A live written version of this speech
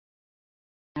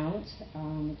announce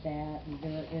that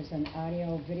there is an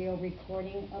audio-video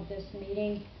recording of this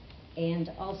meeting. And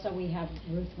also we have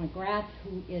Ruth McGrath,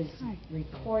 who is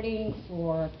recording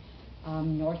for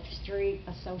North Street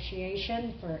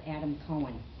Association for Adam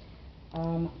Cohen.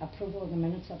 Approval of the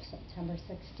minutes of September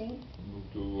 16th.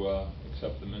 Move to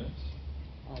accept the minutes.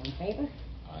 All in favor?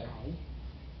 Aye. Aye.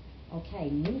 Okay,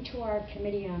 new to our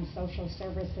Committee on Social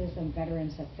Services and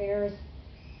Veterans Affairs.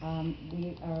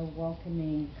 We are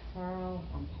welcoming Carl,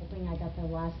 I'm hoping I got the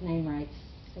last name right,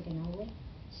 Signoli?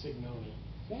 Signoni.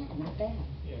 Yeah, not bad.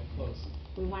 Yeah, close.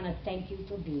 We want to thank you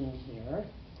for being here.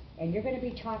 And you're going to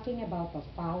be talking about the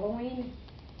following,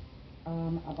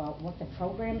 about what the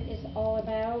program is all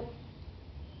about.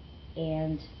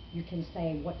 And you can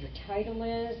say what your title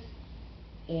is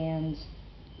and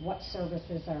what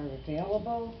services are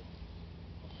available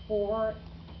for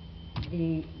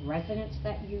the residents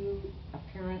that you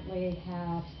apparently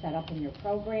have set up in your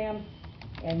program,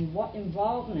 and what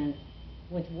involvement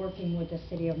with working with the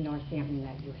city of Northampton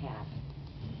that you have.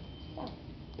 So.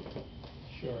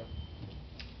 Sure.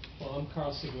 Well, I'm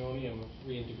Carl Signoni. I'm a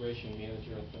reintegration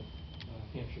manager at the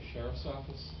Hampshire Sheriff's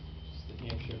Office, which is the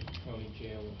Hampshire County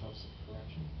Jail and House of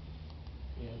Correction.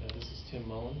 And this is Tim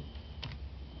Mullen.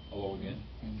 Hello again.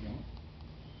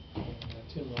 And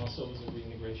Tim also is a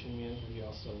reintegration manager. He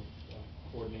also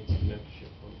coordinates the membership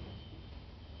program.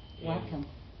 Welcome.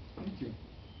 Thank you.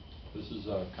 This is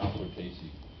Counselor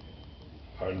Casey.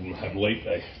 Pardon, I'm late.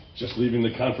 I just leaving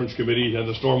the conference committee and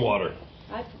the stormwater.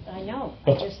 I know.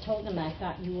 I just told them I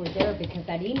thought you were there because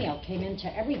that email came in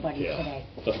to everybody today.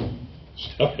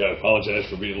 Okay, I apologize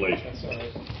for being late. That's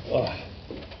all right.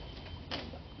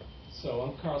 So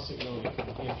I'm Carl Signoni from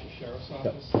the Hampshire Sheriff's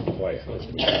Office. Why?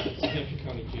 It's the Hampshire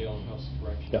County Jail and House of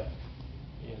Correction. Yep.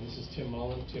 And this is Tim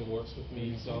Mullen. Tim works with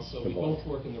me. He's also, we both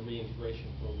work in the reintegration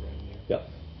program there. Yep.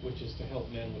 Which is to help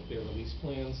men with their release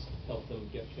plans, help them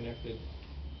get connected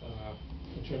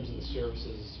in terms of the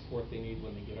services and support they need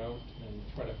when they get out, and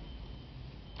try to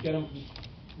get them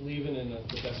leaving in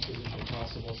the best position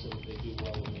possible so that they do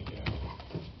well when they get out.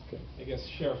 Okay. I guess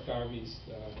Sheriff Garvey's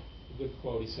a good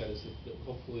quote he said is that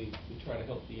hopefully we try to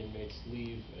help the inmates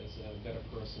leave as a better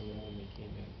person than when they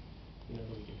came in. You know,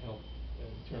 that we can help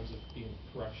in terms of being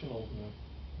correctional,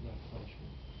 not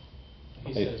punishment.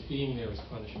 He says being there is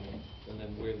punishment, and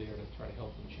then we're there to try to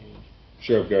help them change.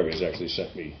 Sheriff Garvey has actually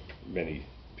sent me many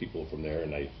people from there,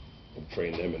 and I have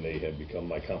trained them, and they have become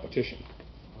my competition.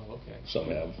 Oh, okay. Some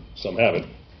have, some haven't.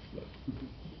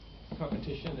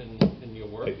 Competition in your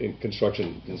work? In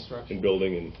construction, in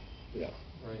building, and yeah.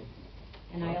 Right.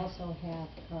 And I also have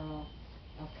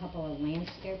a couple of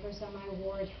landscapers on my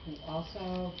ward who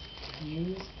also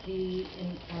use the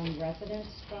residents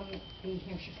from the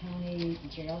Hampshire County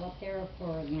Jail up there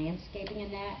for landscaping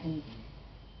and that, and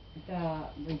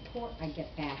the report I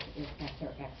get back is that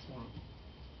they're excellent.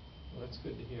 Well, that's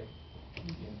good to hear.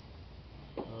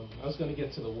 Yeah. I was going to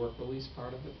get to the work release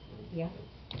part of it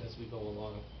as we go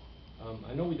along.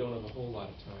 I know we don't have a whole lot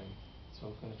of time, so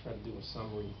I'm going to try to do a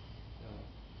summary.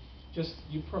 Just,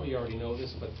 you probably already know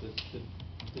this, but it's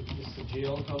the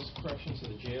jail and house of correction.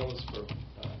 So the jail is for,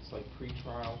 it's like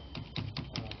pre-trial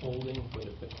holding, where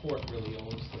the court really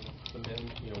owns the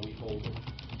men. You know, we hold them.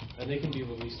 And they can be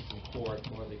released from court,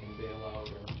 or they can bail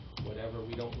out, or whatever.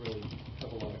 We don't really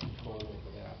have a lot of control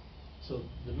over that. So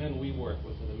the men we work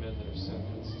with are the men that are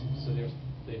sentenced. So they've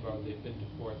been to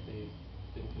court, they've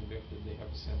been convicted, they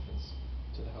have a sentence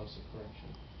to the House of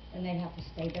Correction. And they have to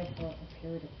stay there for a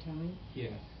period of time?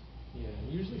 Yeah. Yeah,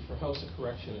 and usually for House of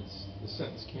Correction, the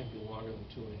sentence can't be longer than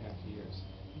 2.5 years.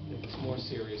 If it's more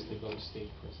serious, they go to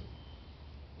state prison.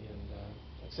 And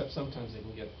except sometimes they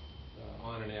can get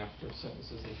on and after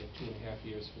sentences. They get 2.5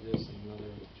 years for this and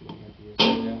another 2.5 years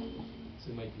for that. So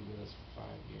they might be with us for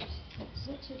 5 years.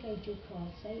 What do they do,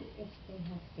 Carl? Say if they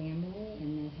have family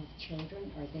and they have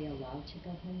children, are they allowed to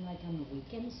go home like on the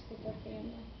weekends with their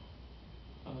family?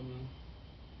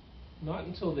 Not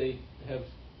until they have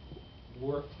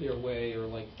worked their way or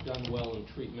like done well in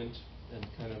treatment and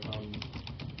kind of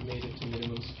made it to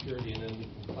minimum security, and then we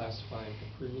can classify them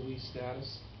for pre-release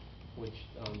status, which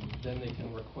then they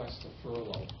can request a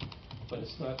furlough. But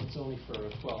it's only for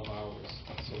 12 hours,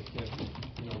 so it can't be,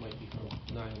 it might be from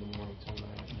 9 in the morning till 9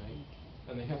 at night.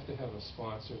 And they have to have a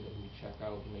sponsor that we check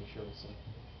out and make sure it's a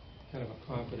kind of a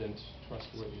competent,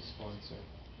 trustworthy sponsor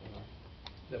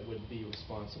that would be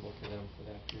responsible for them for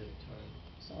that period of time.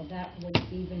 So that would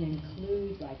even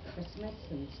include like Christmas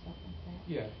and stuff like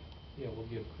that? Yeah, we'll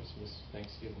give Christmas,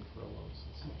 Thanksgiving furloughs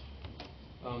and such.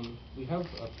 We have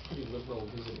a pretty liberal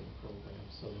visiting program,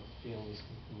 so that families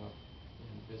can come up and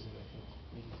visit, I think,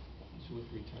 maybe 2 or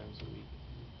 3 times a week.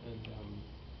 And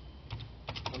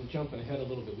jumping ahead a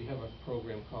little bit, we have a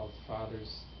program called Fathers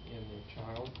and Their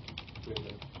Child, where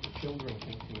the children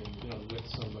can come in, with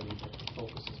somebody, but the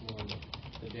focus is more on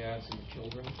the dads and the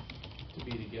children to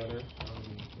be together,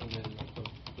 and then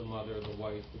the mother, the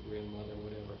wife, the grandmother,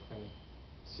 whatever, kind of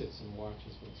sits and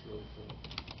watches, but it's really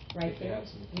for Right the there?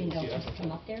 dads and the You mean kids. they'll just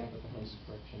come up there? Up at the House of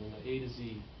Correction. And the A to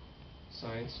Z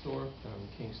Science Store down in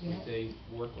King Street, Yeah. they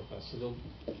work with us, so they'll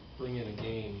bring in a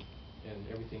game and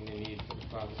everything they need for the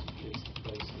fathers and kids to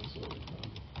play some sort of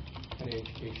kind of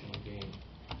educational game,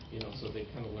 so they're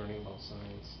kind of learning about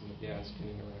science, and the dads can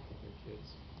interact with their kids.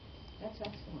 That's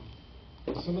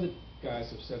excellent. Some of the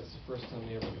guys have said it's the first time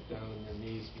they ever get down on their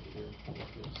knees with their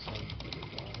son or their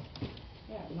daughter.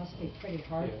 Yeah, it must be pretty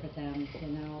hard Yeah. for them, to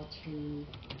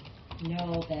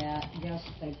know that, yes,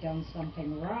 they've done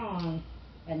something wrong,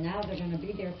 and now they're going to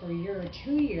be there for a year or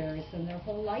 2 years, and their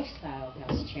whole lifestyle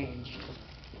has changed.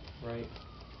 Right.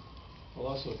 Well,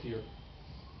 also, if your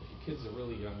kids are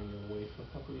really young and you're away for a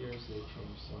couple of years, they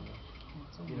change so much.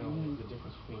 That's what I mean. The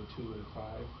difference between 2 and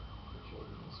 5 for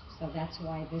children is. So that's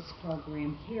why this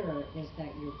program here is that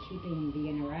you're keeping the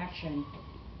interaction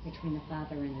between the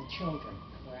father and the children,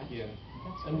 correct? Yeah.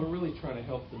 That's And good. we're really trying to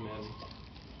help the men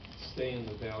stay in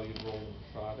the valued role of the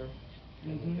father,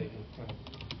 and that they can kind of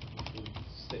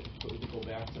either go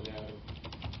back to that or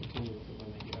continue with it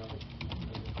when they get out.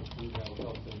 And hopefully that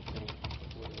will help them think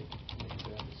before they make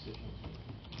bad decisions.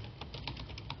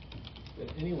 But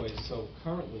anyway, so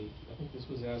currently, I think this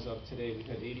was as of today, we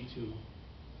had 82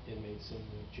 inmates in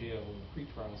the jail on the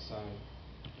pretrial side,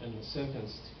 and the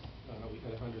sentenced, we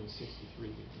had 163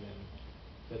 men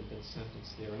that have been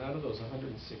sentenced there. And out of those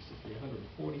 163,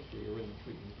 143 are in the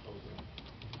treatment program.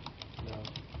 Now,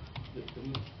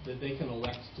 they can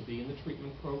elect to be in the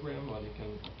treatment program, or they can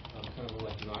kind of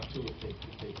elect not to. If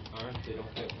they aren't, they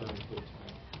don't get earned good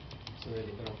time. So they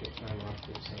don't get time off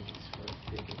their sentence for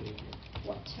good behavior.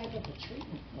 What type of a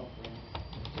treatment program?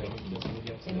 Okay, we'll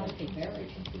get to They that. must be very.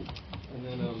 And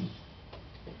then,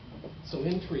 so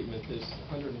in treatment, there's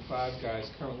 105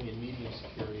 guys currently in medium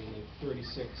security, and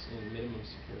 36 in minimum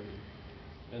security.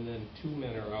 And then 2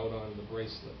 men are out on the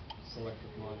bracelet,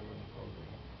 selective monitoring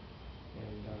program.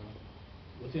 And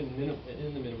in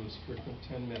the minimum security, I think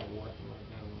 10 men are working right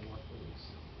now in the work release.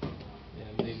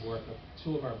 And they work,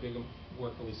 2 of our big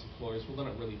work release employers, well,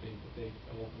 they're not really big, but they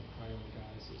are open hiring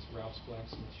guys. It's Ralph's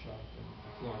Blacksmith Shop and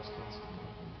Florence Kinston.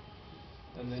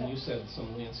 And then you said some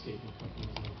landscaping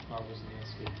companies, like Powers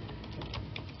Landscaping.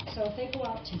 So if they go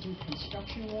out to do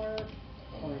construction work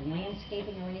or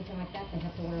landscaping or anything like that, they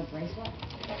have to wear a bracelet?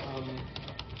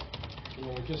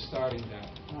 We're just starting that.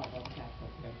 Oh, okay.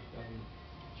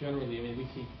 Generally, we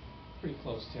keep pretty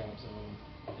close tabs on them,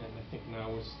 and I think now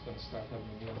we're going to start having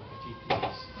a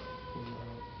GPS.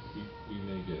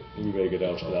 We may get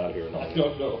ousted out of here now. I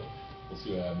don't know. We'll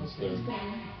see what happens there.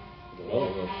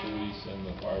 Well, the police and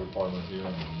the fire department here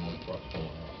and more trucks going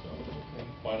out, so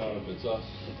find out if it's us.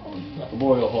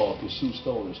 Memorial Hall, because Sue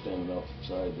Stone is standing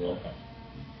outside there. Okay.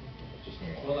 Just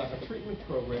Well, our treatment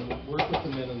program, we work with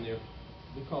the men on their,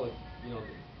 we call it,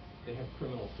 they have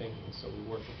criminal thinking, so we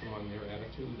work with them on their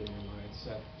attitude and their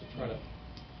mindset to try to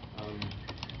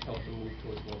help them move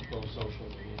towards more pro-social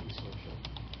than anti-social.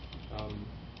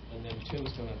 And then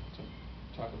Tim's going to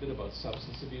talk a bit about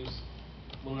substance abuse.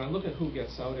 When I look at who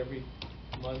gets out every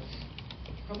month,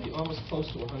 probably almost close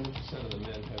to 100% of the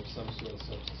men have some sort of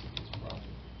substance abuse problem.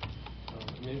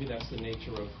 Maybe that's the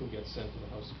nature of who gets sent to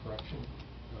the House of Correction.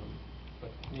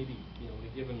 But maybe, in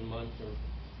a given month or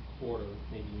quarter,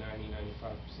 maybe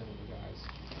 90-95% of the guys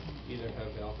either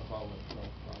have alcohol or drug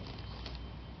problems.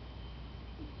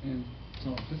 And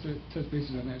so, just to touch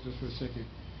bases on that just for a second,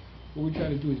 what we try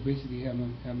to do is basically have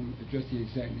them address the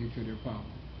exact nature of their problem.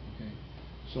 Okay,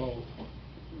 so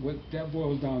what that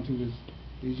boils down to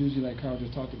is usually like Carl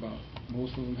just talked about.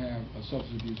 Most of them have a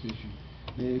substance abuse issue.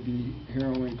 May it be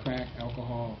heroin, crack,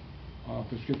 alcohol,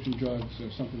 prescription drugs, or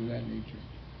something of that nature.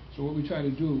 So what we try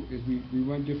to do is we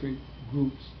run different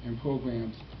groups and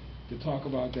programs to talk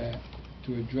about that,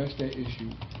 to address that issue,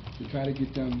 to try to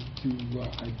get them to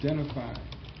identify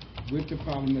with the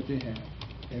problem that they have,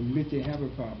 admit they have a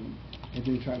problem, and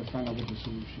then try to find out what the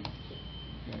solution is.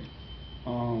 Okay.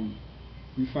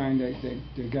 We find that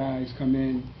the guys come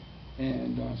in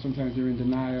and sometimes they're in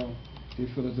denial. They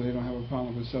feel as though they don't have a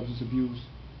problem with substance abuse,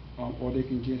 or they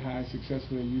can get high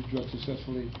successfully, use drugs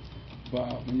successfully.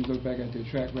 But when you look back at their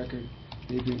track record,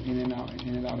 they've been in and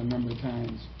out a number of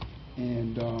times,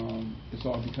 and it's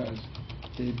all because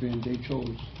they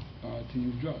chose to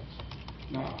use drugs.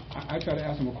 Now, I try to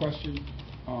ask them a question,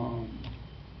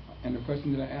 and the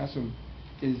question that I ask them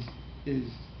is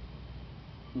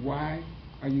why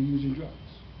are you using drugs?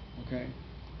 Okay,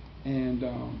 and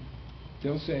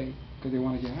they'll say, because they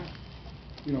want to get high.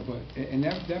 You know, and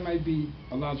that might be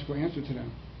a logical answer to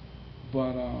them.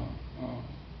 But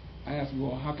I asked them,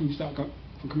 well, how can you stop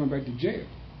from coming back to jail?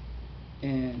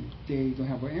 And they don't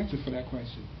have an answer for that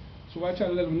question. So what I try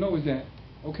to let them know is that,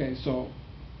 okay, so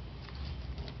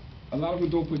a lot of them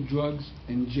don't put drugs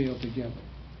and jail together.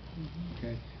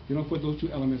 Okay, they don't put those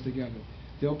two elements together.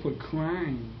 They'll put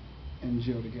crime and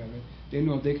jail together. They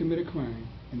know if they commit a crime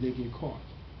and they get caught,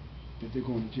 that they're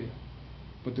going to jail.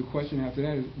 But the question after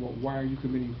that is, well, why are you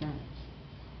committing crimes?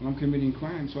 Well, I'm committing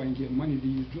crimes so I can get money to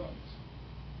use drugs.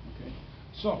 Okay,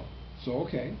 so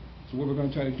what we're going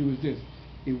to try to do is this: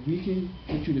 if we can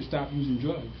get you to stop using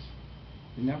drugs,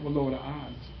 then that will lower the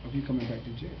odds of you coming back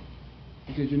to jail,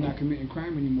 because you're not committing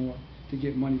crime anymore to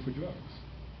get money for drugs.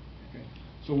 Okay,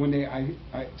 so when I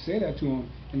say that to them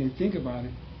and they think about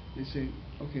it, they say,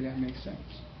 okay, that makes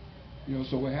sense. You know,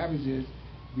 so what happens is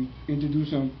we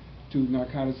introduce them to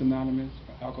Narcotics Anonymous,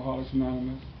 Alcoholics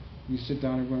Anonymous. We sit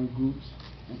down and run groups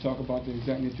and talk about the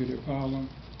exact nature of their problem.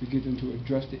 We get them to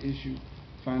address the issue,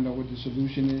 find out what the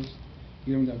solution is,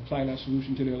 get them to apply that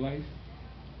solution to their life.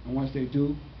 And once they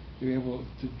do, they're able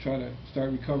to try to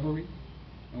start recovery.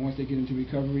 And once they get into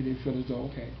recovery, they feel as though,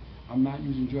 okay, I'm not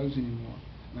using drugs anymore.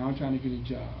 Now I'm trying to get a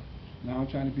job. Now I'm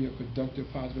trying to be a productive,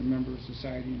 positive member of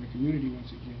society and the community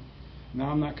once again. Now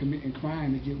I'm not committing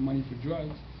crime to get money for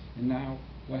drugs. And now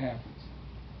what happens?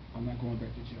 I'm not going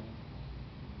back to jail.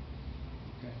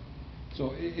 Okay,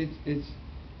 so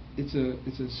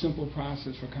it's a simple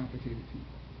process for complicated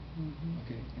people.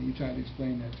 Okay, and you try to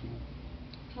explain that to them.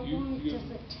 How long does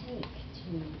it take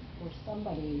for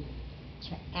somebody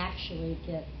to actually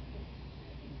get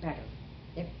better?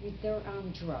 If they're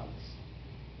on drugs,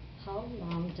 how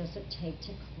long does it take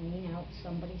to clean out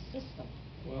somebody's system?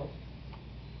 Well,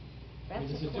 that's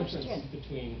there's a a question. difference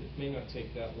between, it may not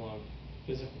take that long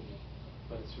physically,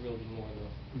 but it's really more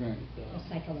the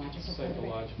psychological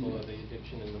or the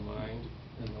addiction in the mind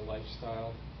and the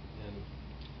lifestyle. And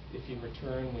if you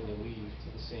return when you leave to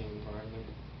the same environment,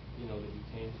 you know, that you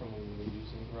came from when you were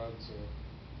using drugs, or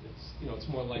it's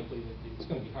more likely that it's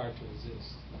going to be hard to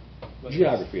resist. But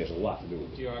geography has a lot to do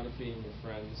with it. Geography and your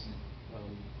friends,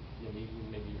 you know, even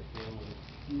maybe your family.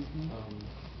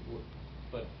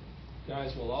 But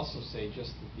guys will also say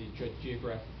just that the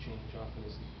geographic change often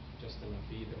isn't just enough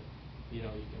either. You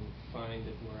know, you can find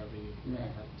it wherever you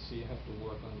are. So you have to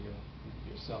work on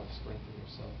yourself, strengthen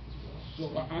yourself as well.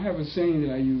 So I have a saying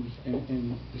that I use,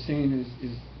 and the saying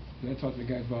is that I talk to the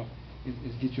guys about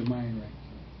is get your mind right.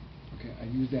 Okay, I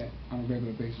use that on a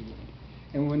regular basis with them.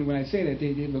 And when I say that,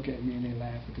 they look at me and they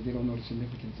laugh because they don't know the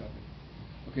significance of it.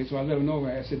 Okay, so I let them know,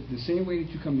 right? I said, the same way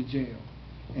that you come to jail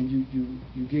and you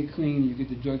get clean, you get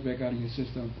the drugs back out of your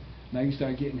system, now you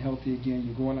start getting healthy again,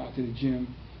 you're going out to the gym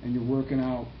and you're working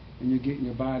out and you're getting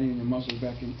your body and your muscles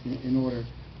back in order,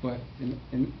 but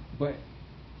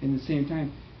in the same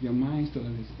time, your mind still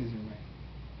isn't right.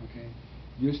 Okay?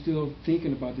 You're still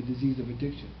thinking about the disease of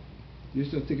addiction. You're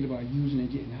still thinking about using and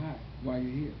getting high while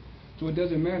you're here. So it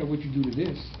doesn't matter what you do to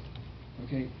this.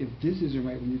 Okay? If this isn't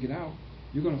right when you get out,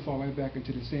 you're going to fall right back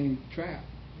into the same trap.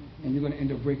 And you're going to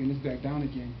end up breaking this back down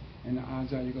again. And the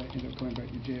odds are you're going to end up going back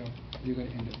to jail. You're going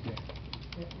to end up dead.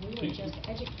 We were just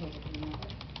educated, remember,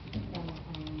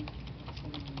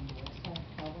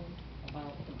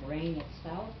 about the brain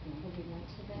itself. Remember we went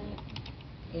to that?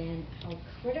 And how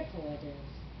critical it is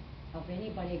of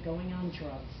anybody going on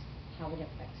drugs, how it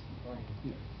affects the brain.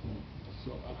 Yeah.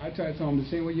 So I try to tell them the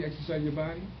same way you exercise your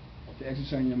body, to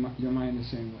exercise your mind the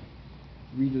same way.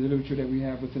 Read the literature that we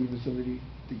have within the facility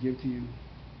to give to you.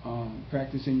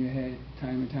 Practice in your head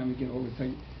time and time again. Over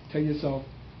tell yourself,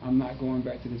 I'm not going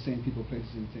back to the same people,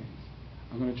 places, and things.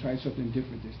 I'm going to try something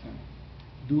different this time.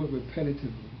 Do it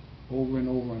repetitively, over and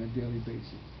over on a daily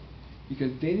basis.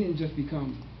 Because they didn't just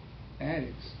become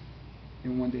addicts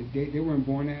in one day. They weren't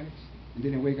born addicts, and they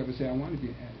didn't wake up and say, I want to be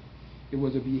an addict. It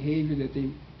was a behavior that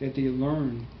they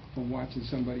learned from watching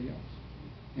somebody else.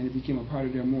 And it became a part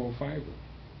of their moral fiber.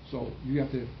 So you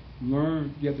have to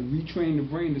learn, you have to retrain the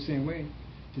brain the same way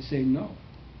to say no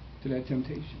to that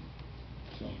temptation.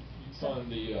 So on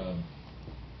the,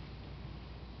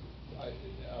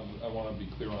 I want to be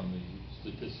clear on the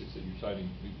statistics that you're citing.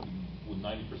 With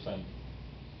 90%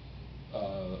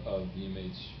 of the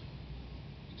inmates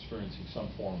experiencing some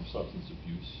form of substance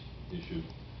abuse issue,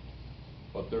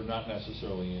 but they're not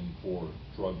necessarily in for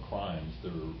drug crimes.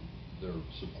 They're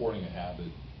supporting a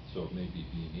habit. So it may be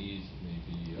B&Es, it may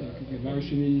be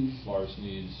larcenies,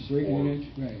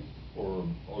 or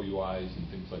OUIs and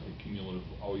things like cumulative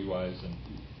OUIs,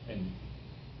 and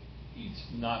it's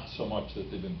not so much that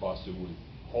they've been busted with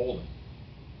holding.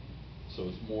 So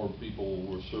it's more people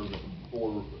who are serving,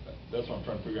 or that's what I'm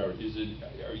trying to figure out.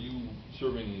 Are you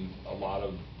serving a lot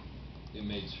of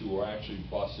inmates who are actually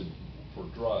busted for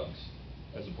drugs,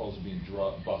 as opposed to being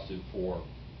busted for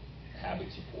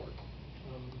habit support?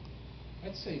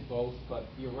 I'd say both, but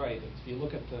you're right. If you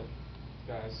look at the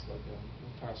guys like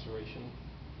incarceration,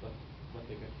 what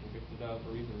they got convicted of,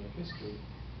 or even their history,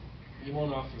 you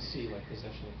won't often see like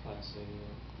possession of Class A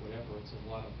or whatever. It's a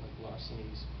lot of like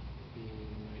larcenies, being in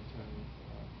the nighttime,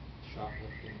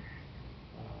 shoplifting.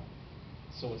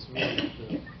 So it's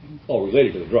really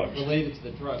related to the drugs. Related to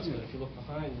the drugs, but if you look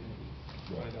behind them,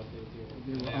 you find out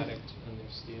they're an addict and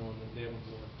they're stealing, and they haven't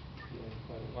worked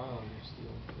quite a while and they're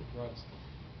stealing for the drugs.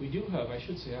 We do have, I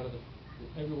should say, out of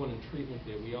everyone in treatment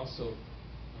there, we also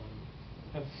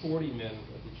have 40 men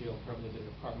at the jail currently that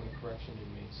are Department of Correction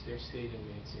inmates. They're state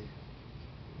inmates, and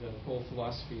the whole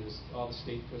philosophy is all the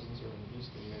state prisons are in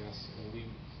Eastern Mass, and we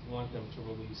want them to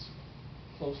release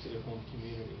close to their home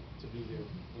community to do their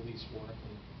release work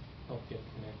and help get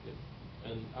connected.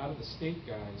 And out of the state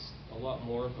guys, a lot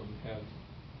more of them have,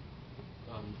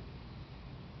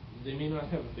 they may not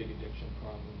have a big addiction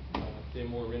problem. They're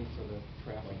more in for the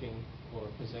trafficking or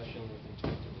possession with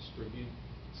intent to distribute.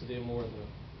 So they're more the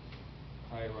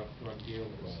higher up drug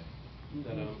dealers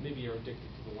that maybe are addicted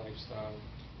to the lifestyle.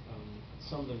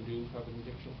 Some of them do have an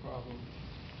addiction problem.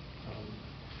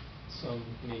 Some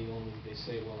may only, they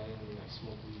say, well, I only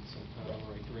smoke weed sometime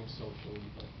or I drink socially,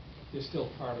 but they're still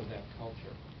part of that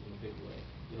culture in a big way.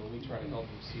 We try to help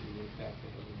them see the impact they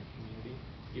have in the community,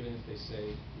 even if they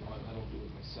say, I don't do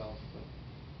it myself, but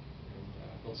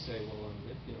they'll say, well,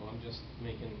 I'm just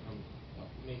making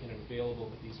it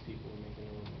available that these people are making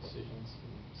their own decisions,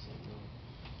 and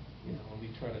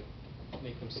we try to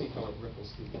make them see how it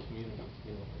ripples through the community.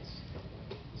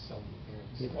 It's selling the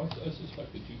parents. Well, I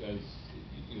suspect that you guys,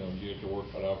 you have your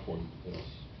work cut out for you, because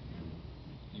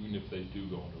even if they do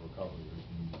go into recovery or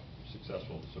be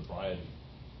successful in sobriety,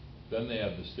 then they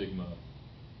have the stigma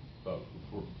of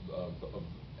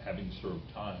having served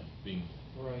time, being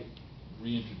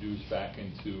reintroduced back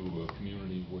into a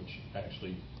community which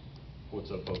actually puts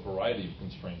up a variety of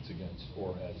constraints against,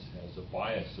 or has a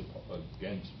bias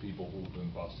against people who've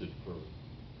been busted for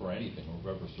anything or have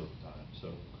ever served time.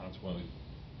 So consequently,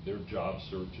 their job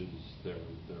searches, their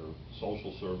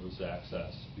social service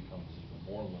access becomes even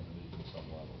more limited in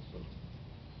some levels. So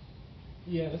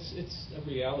yeah, it's a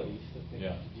reality that they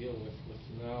have to deal with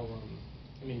now.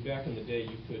 Back in the day,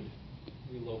 you could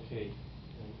relocate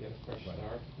and get a fresh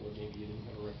start, or maybe you didn't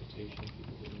have a reputation,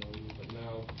 people didn't know you, but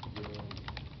now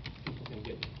people can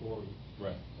get your quarry.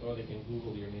 Right. Or they can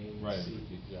Google your name and see.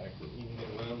 Exactly. You can get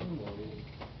around the quarry.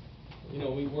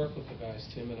 We work with the guys,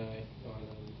 Tim and I, on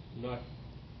not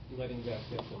letting that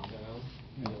get them down.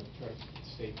 Try to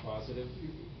stay positive.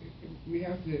 We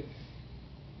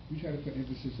try to put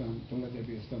emphasis on don't let that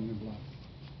be a stumbling block.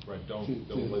 Right. Don't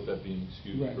let that be an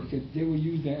excuse. Right. Because they will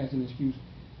use that as an excuse.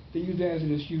 They use that as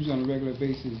an excuse on a regular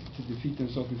basis to defeat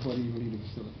themselves before they even leave the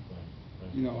facility.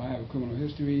 Right. I have a criminal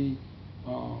history.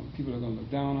 People are going to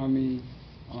look down on me.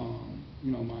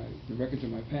 The records of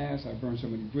my past. I burned so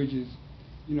many bridges.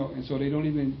 And so they don't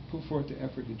even put forth the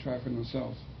effort to try for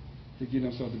themselves, to give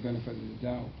themselves the benefit of the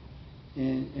doubt.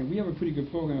 And we have a pretty good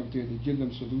program up there to give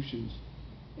them solutions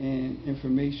and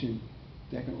information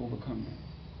that can overcome that.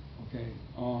 Okay.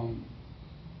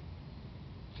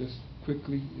 Just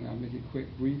quickly, I'll make it quick,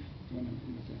 brief.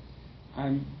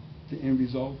 I'm the end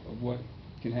result of what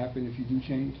can happen if you do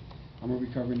change. I'm a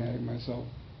recovering addict myself.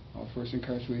 I was first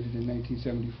incarcerated in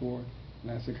 1974,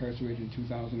 last incarcerated in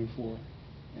 2004,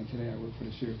 and today I work for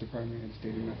the Sheriff's Department in the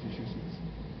state of Massachusetts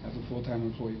as a full-time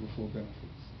employee with full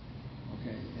benefits.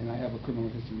 Okay, and I have a criminal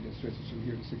history that stretches from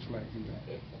here to Six Flags and back.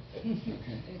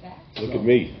 Okay. Look at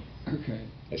me. Okay.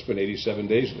 I spent 87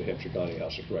 days in the Hampshire County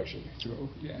House of Correction.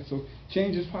 So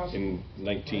change is possible. In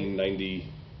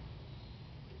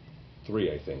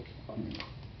 1993, I think.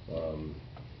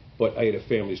 But I had a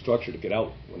family structure to get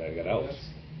out when I got out.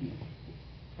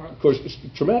 Of course,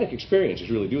 traumatic experiences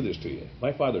really do this to you.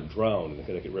 My father drowned in the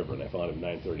Connecticut River, and I found him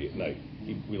at 9:30 at night.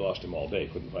 We lost him all day,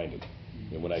 couldn't find him.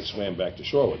 And when I swam back to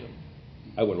shore with him,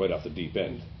 I went right off the deep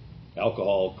end.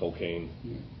 Alcohol, cocaine.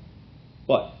 Yeah.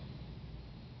 But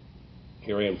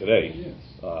here I am today. Yes.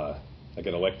 I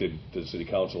got elected to the city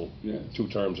council 2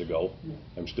 terms ago. Yeah.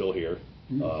 I'm still here.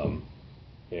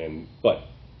 But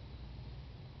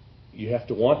you have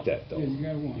to want that, though. Yeah, you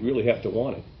gotta want it. You really have to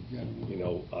want it. You gotta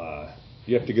want it.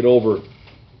 You have to get over.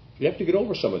 You have to get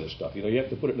over some of this stuff. You have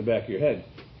to put it in the back of your head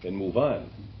and move on.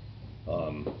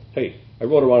 Hey, I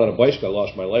rode around on a bicycle. I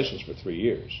lost my license for 3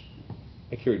 years.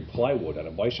 I carried plywood on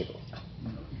a bicycle.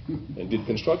 and did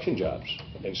construction jobs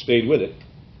and stayed with it.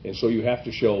 And so you have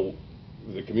to show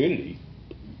the community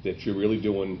that you're really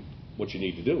doing what you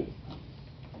need to do.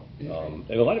 And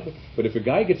a lot of, but if a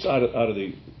guy gets out of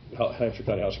the Hampshire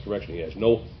County House of Correction, he has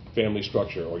no family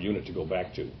structure or unit to go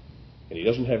back to, and he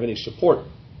doesn't have any support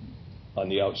on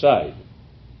the outside,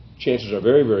 chances are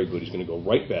very, very good he's going to go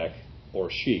right back, or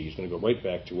she's going to go right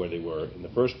back to where they were in the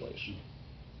first place.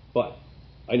 But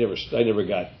I never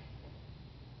got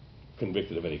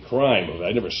convicted of any crime.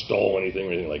 I never stole anything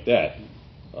or anything like that.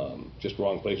 Just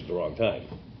wrong place at the wrong time,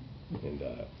 and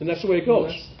that's the way it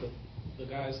goes. Well, that's the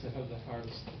guys that have the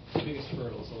hardest, the biggest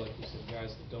hurdles are, like you said,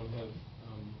 guys that don't have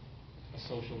a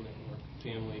social network,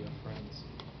 family or friends,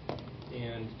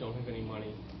 and don't have any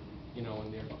money, you know,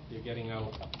 and they're getting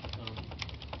out.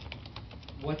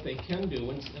 What they can do,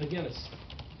 and again, it's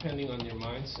depending on their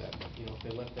mindset. You know, if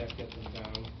they let that get them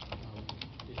down,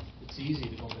 it's easy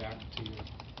to go back to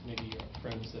maybe your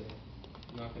friends that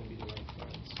are not going to be the right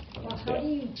friends. Well, how do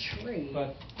you treat?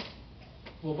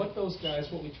 Well, what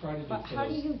we try to do. But how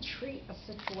do you treat a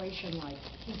situation like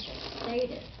he just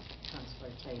stated,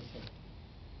 Councilor Tracy?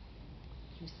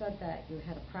 You said that you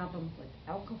had a problem with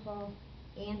alcohol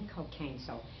and cocaine.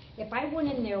 So if I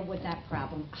went in there with that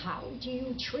problem, how do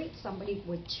you treat somebody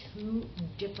with two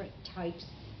different types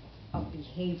of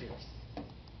behaviors?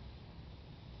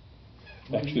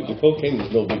 Actually, the cocaine was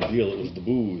no big deal. It was the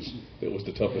booze that was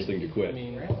the toughest thing to quit. I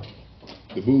mean,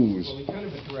 the booze. Well, we kind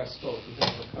of address both. We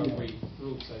have recovery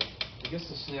groups. I guess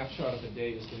the snapshot of the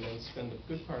day is the men spend a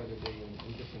good part of their day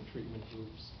in different treatment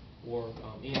groups or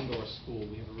and/or school.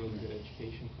 We have a really good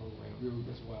education program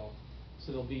as well.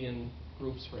 So they'll be in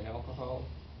groups for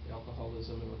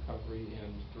alcoholism and recovery,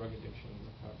 and drug addiction and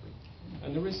recovery.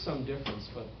 And there is some difference,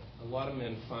 but a lot of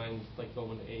men find like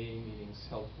going to AA meetings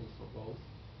helpful for both.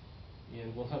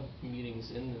 And we'll have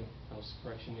meetings in the House of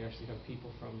Correction. We actually have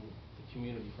people from the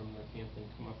community, from Northampton,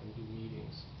 come up and do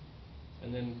meetings.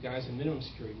 And then guys in minimum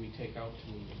security, we take out to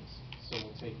meetings. So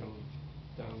we'll take them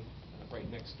down right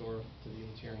next door to the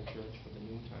Unitarian Church for the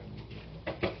noontime meeting.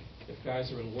 If guys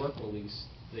are in work release,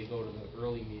 they go to the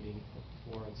early meeting at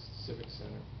Florence Civic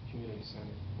Center, Community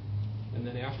Center. And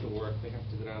then after work, they have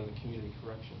to go down to Community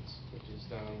Corrections, which is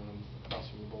down across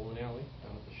from the bowling alley,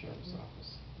 down at the Sheriff's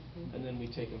Office. And then we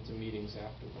take them to meetings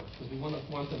after work, because we want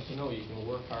them to know you can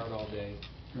work hard all day,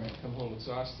 come home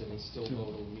exhausted, and still go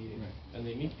to a meeting. And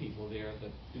they meet people there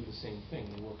that do the same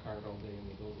thing. They work hard all day and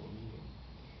they go to a meeting.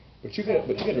 But you got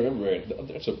to remember,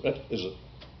 that is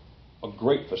a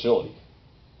great facility.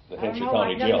 The Hampshire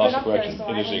County Jail House of Correction.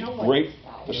 It is a great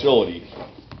facility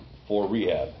for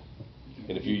rehab.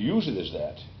 And if you use it as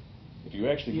that, if you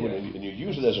actually go in and you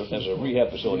use it as a rehab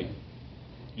facility,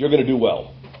 you're going to do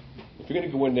well. If you're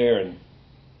going to go in there and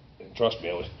trust me,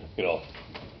 I was,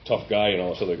 tough guy and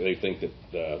all this other, they think that,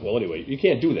 well, anyway, you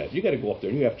can't do that. You got to go up there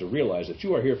and you have to realize that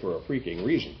you are here for a freaking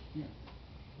reason.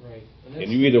 Right.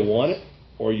 And you either want it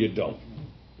or you don't.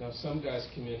 Now, some guys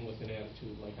come in with an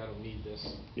attitude like, I don't need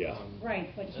this. Yeah. Right,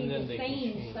 but he was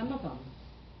saying some of them.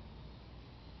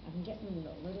 I'm getting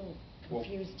a little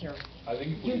confused here. I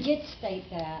think you did state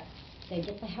that they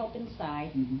get the help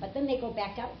inside, but then they go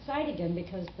back outside again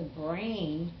because the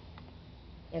brain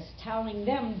is telling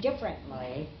them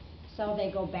differently. So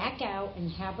they go back out and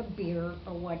have a beer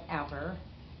or whatever,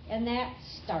 and that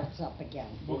starts up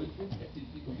again. Well,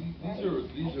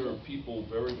 these are people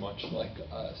very much like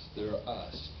us. They're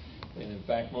us. And in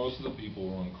fact, most of the people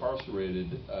who are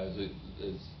incarcerated, as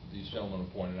these gentlemen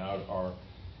have pointed out,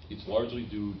 it's largely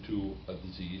due to a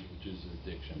disease, which is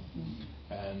addiction.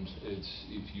 And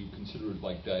if you consider it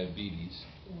like diabetes,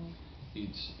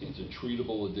 it's a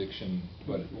treatable addiction,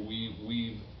 but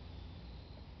we've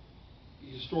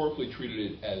historically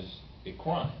treated it as a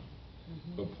crime.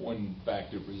 But when in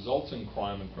fact it results in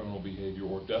crime and criminal behavior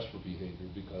or desperate behavior,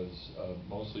 because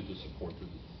mostly to support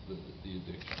the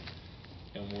addiction.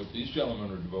 And what these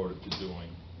gentlemen are devoted to doing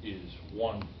is,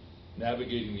 one,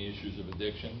 navigating the issues of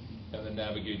addiction, and then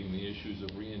navigating the issues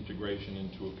of reintegration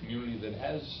into a community that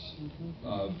has,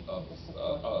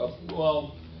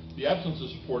 the absence of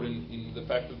support in the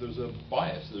fact that there's a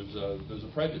bias, there's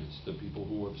a prejudice to people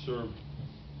who have served,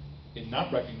 in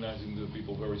not recognizing the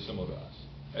people very similar to us.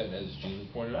 And as Gene has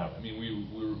pointed out, I mean,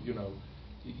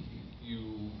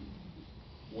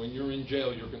 when you're in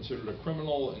jail, you're considered a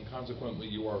criminal, and consequently,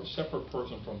 you are a separate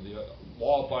person from the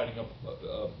law-abiding,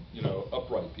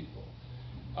 upright people.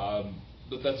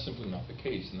 But that's simply not the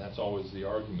case, and that's always the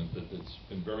argument that it's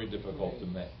been very difficult to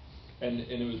make. And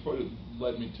it was what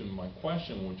led me to my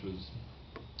question, which was,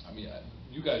 I mean,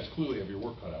 you guys clearly have your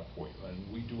work cut out for you,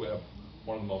 and we do have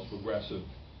one of the most progressive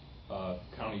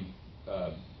county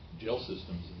jail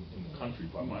systems in the country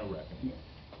by my reckoning.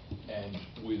 And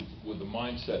with the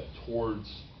mindset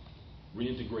towards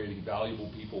reintegrating valuable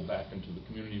people back into the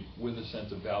community with a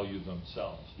sense of value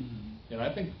themselves. Mm-hmm. And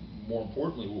I think more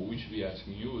importantly, what we should be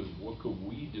asking you is, what could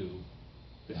we do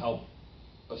to help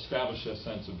establish that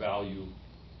sense of value,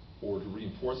 or to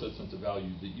reinforce that sense of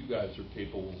value that you guys are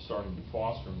capable of starting to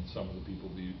foster in some of the people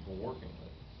that you've been working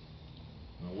with?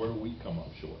 You know, where do we come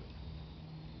up short?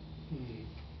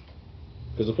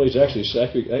 Because the place actually,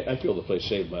 I feel the place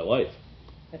saved my life.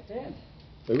 It did.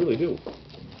 I really do.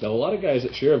 Now, a lot of guys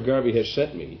that Sheriff Garvey has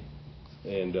sent me,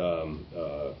 and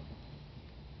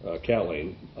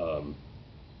Catlane,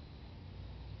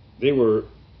 they were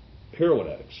heroin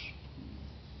addicts.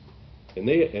 And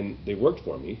they worked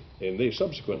for me, and they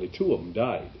subsequently, 2 of them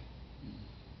died.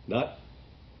 Not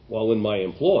while in my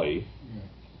employ,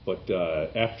 but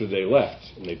after they left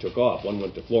and they took off. One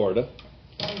went to Florida.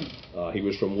 He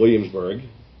was from Williamsburg,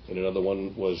 and another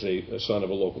one was a son of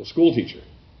a local school teacher.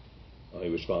 He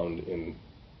was found in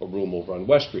a room over on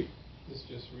West Street. This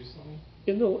just recently?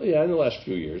 In the last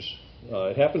few years.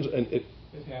 It happens, and it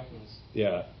happens.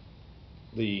 Yeah.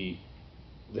 The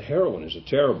heroin is a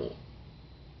terrible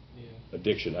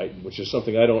addiction, which is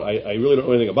something I really don't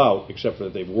know anything about, except for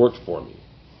that they've worked for me.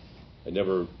 I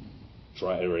never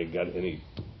tried or got any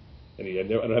I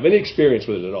don't have any experience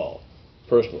with it at all,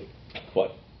 personally.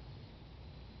 But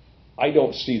I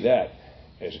don't see that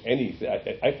as anything.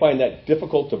 I find that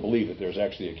difficult to believe that there's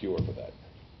actually a cure for that.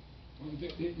 Well,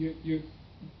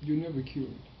 you're never cured.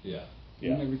 Yeah.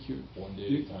 You're never cured. One day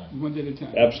at a time. One day at a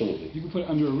time. Absolutely. You can put it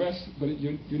under arrest, but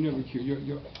you're never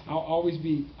cured. I'll always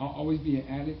be an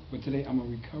addict, but today I'm a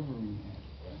recovering addict.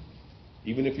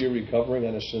 Even if you're recovering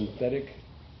on a synthetic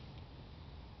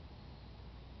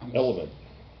element,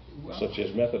 such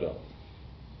as methadone.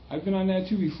 I've been on that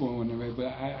too before, but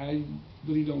I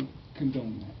really don't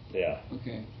condone that. Yeah.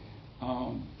 Okay.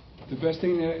 The best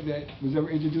thing that was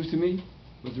ever introduced to me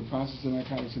was the process of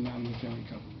Narcotics Anonymous and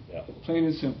recovery. Yeah. Plain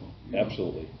and simple.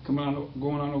 Absolutely. Going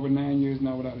on over 9 years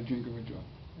now without a drink or a drug.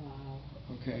 Wow.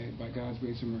 Okay, by God's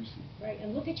grace and mercy. Right,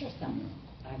 and look at yourself.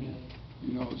 I mean,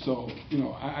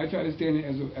 I try to stand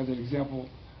as an example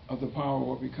of the power of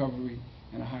what recovery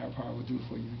and a higher power will do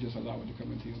for you. You just allow it to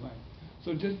come into your life.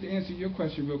 So just to answer your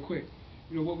question real quick,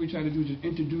 what we try to do is just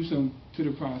introduce them to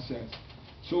the process,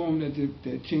 show them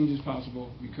that change is possible,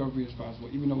 recovery is possible,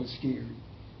 even though it's scary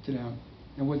to them.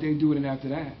 And what they do with it after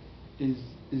that is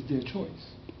their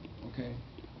choice. Okay,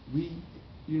 we,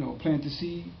 plant the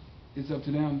seed. It's up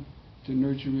to them to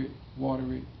nurture it,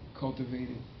 water it, cultivate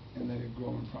it, and let it grow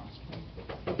and prosper.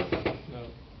 No.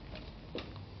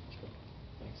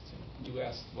 Thanks, Tim. You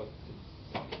asked what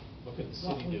could the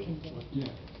city do? Yeah.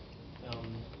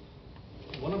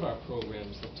 One of our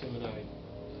programs that Tim and I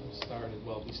started,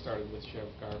 we started with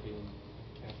Sheriff Garvey and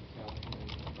Kathy Callahan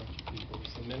and a bunch of people,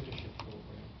 is the mentorship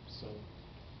program. So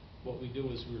what we do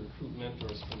is we recruit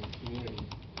mentors from the community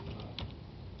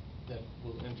that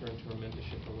will enter into a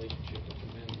mentorship relationship with the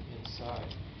men inside.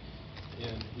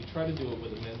 And we try to do it where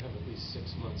the men have at least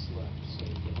 6 months left, so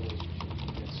the relationship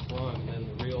can get strong. And then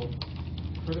the real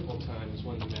critical time is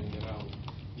when the men get out,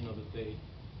 that they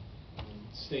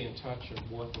stay in touch or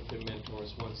work with their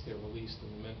mentors once they're released,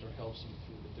 and the mentor helps them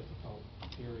through the difficult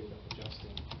period of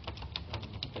adjusting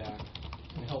back,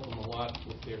 and help them a lot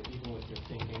with even with their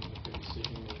thinking, with their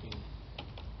decision making.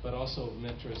 But also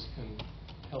mentors can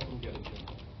help them get a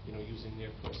job, using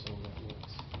their personal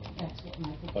networks. that's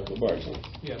what Michael Barnes.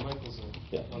 Yeah, Michael's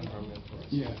one of our mentors.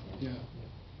 Yeah.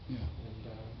 And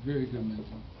very good mentor.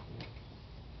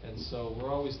 And so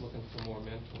we're always looking for more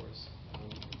mentors.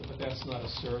 But that's not a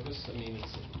service. I mean,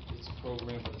 it's a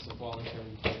program, but it's a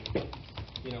voluntary thing.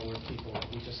 Where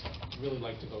we just really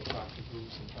like to go talk to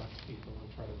groups and talk to people and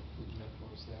try to recruit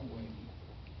mentors that way.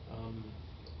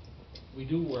 We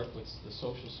do work with the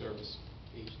social service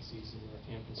agencies in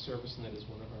Northampton. ServiceNet is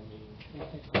one of our main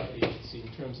agencies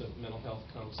in terms of mental health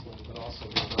counseling, but also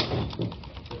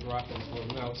the drop-in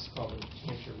program. Now it's called the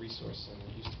Hampshire Resource Center.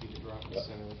 It used to be the drop-in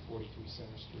center at 43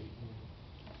 Center Street.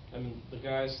 I mean, the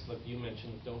guys, like you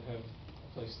mentioned, don't have a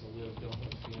place to live, don't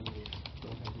have families,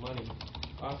 don't have money,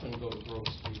 often go to Grove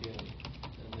Street Inn,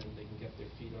 and then they can get their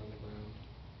feet on the ground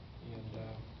and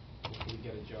hopefully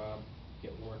get a job,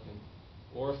 get working.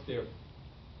 Or if they're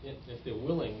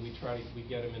willing, we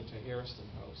get them into Harrison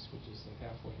House, which is the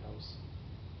halfway house.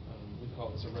 We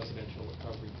call this a residential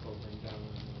recovery program down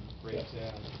on Graves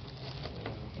Ave.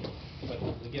 But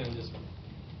again,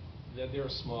 they're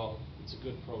small. It's a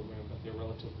good program, but they're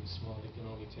relatively small. They can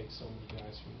only take so many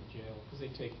guys from the jail because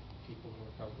they take people in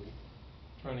recovery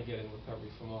trying to get in recovery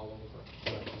from all over,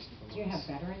 not just from us. Do you have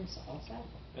veterans also?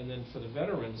 And then for the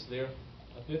veterans, they're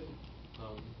a bit,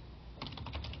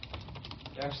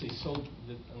 actually,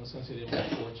 I was going to say they're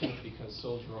more fortunate because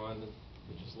Soldier On,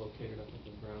 which is located up at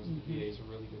the grounds of the VA, is a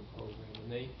really good program.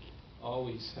 And they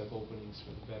always have openings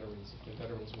for the veterans. If the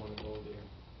veterans want to go there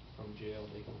from jail,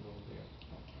 they can go there.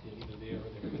 They're either there or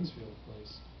they're Pittsfield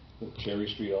Place. Cherry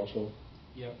Street also?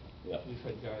 Yep. Yeah. We've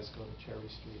had guys go to Cherry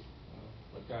Street,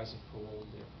 but guys have paroled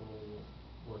there. Parole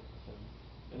will work with them.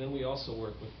 And then we also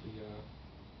work with the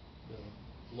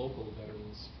local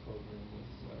veterans program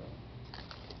with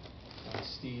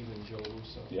Steve and Joe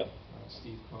Russo. Yep.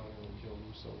 Steve Connor and Joe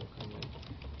Russo will come in.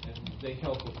 And they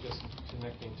help with just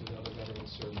connecting to the other veteran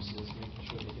services, making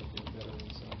sure they get their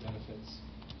veterans benefits,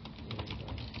 and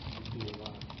we do a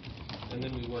lot. And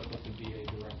then we work with the VA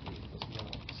directly as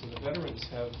well. So the veterans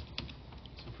have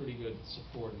some pretty good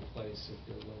support in place if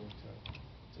they're willing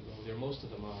to go there. Most of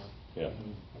them are. Yeah.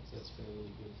 That's been a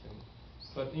really good thing.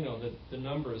 But, you know, the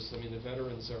numbers, I mean, the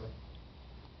veterans are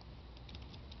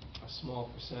a small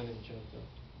percentage of the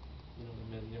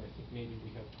men there. I think maybe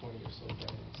we have 20 or so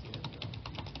veterans there.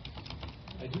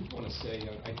 I do want to say,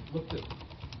 I looked at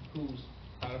who's,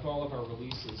 out of all of our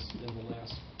releases in the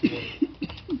last quarter,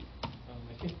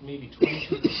 I think maybe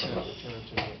 22% returned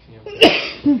to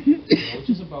Northampton, which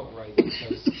is about right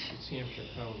because it's Hampshire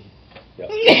County. Yeah.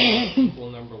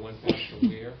 Equal number went back to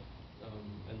Ware,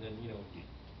 and then,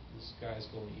 this guy's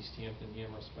going to East Hampton,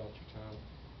 Amherst, Belchertown.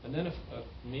 And then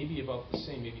maybe about the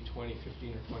same, maybe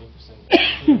 15 or 20% to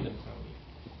Camden County.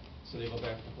 So they go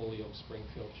back to Holyoke,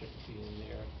 Springfield, Chicopee, and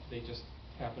there. They just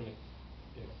happen to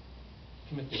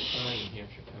commit their crime in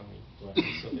Hampshire County.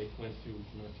 So they went through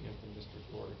Northampton District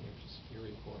Court or Hampshire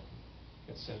Superior Court,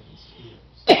 got sentenced here.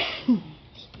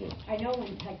 So. I know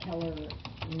when Ted Keller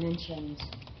mentioned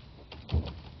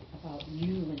about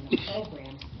you and the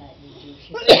programs that you do,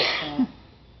 she said that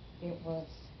it was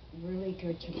really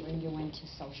good to bring you into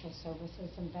social services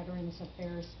and veterans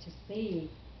affairs to see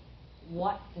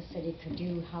what the city could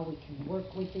do, how we can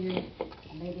work with you.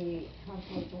 Maybe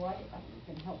Councilor Dwight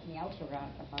can help me out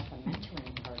around about the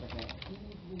mentoring part of it. Who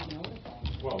would we know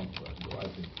about? Well, I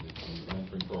think that the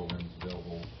mentoring program is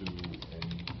available to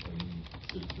any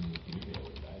citizen in the community, I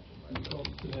would imagine,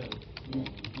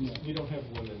 right? We don't have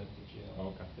women at the jail. Oh,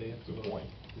 okay. They have to Good go point.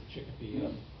 to the Chicopee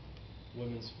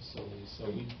women's facility, so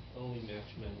we only match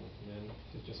men with men,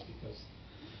 just because.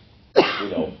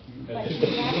 We know. But you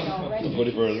have it already. Put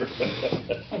it further.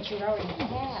 But you already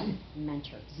have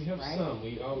mentors, We have right? some.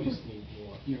 We always need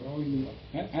more. You always need.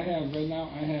 I have right now.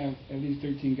 I have at least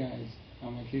 13 guys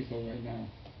on my caseload right now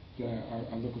that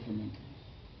are looking for mentors.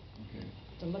 Okay.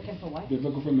 They're looking for what? They're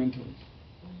looking for mentors.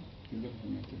 They're looking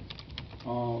for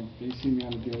mentors. They see me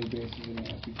on a daily basis and they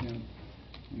ask me, Tim,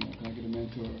 can I get a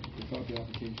mentor? They fill out the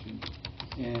application,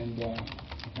 and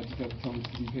I just have to tell them to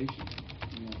be patient.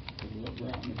 Because we're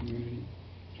out in the community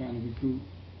trying to recruit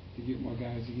to get more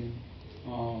guys again.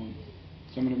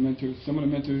 Some of the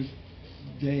mentors,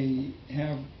 they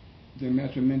have their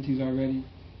master mentees already,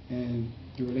 and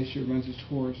the relationship runs its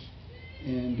course,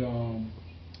 and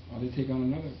they take on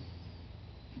another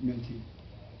mentee.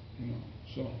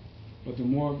 So, but the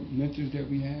more mentors that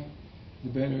we have, the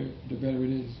better it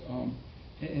is.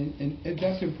 And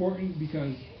that's important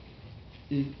because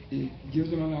it gives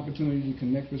them an opportunity to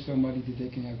connect with somebody that they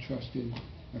can have trust in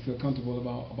and feel comfortable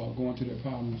about going to their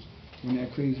problems when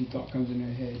that crazy thought comes in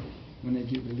their head when they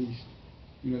get released.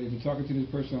 They've been talking to this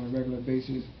person on a regular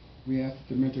basis. We ask that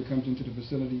the mentor comes into the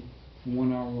facility for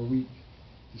 1 hour a week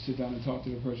to sit down and talk to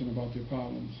the person about their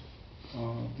problems.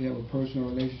 They have a personal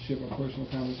relationship, a personal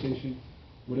conversation.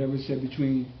 Whatever is said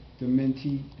between the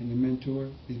mentee and the mentor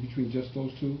is between just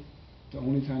those two. The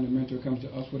only time the mentor comes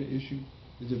to us with an issue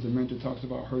is if the mentor talks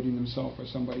about hurting himself or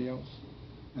somebody else,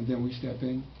 and then we step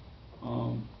in.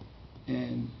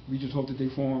 And we just hope that they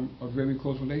form a very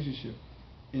close relationship.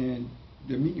 And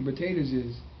the meat and potatoes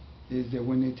is that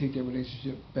when they take their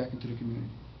relationship back into the community.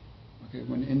 Okay,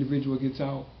 when the individual gets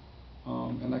out,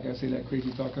 and like I say, that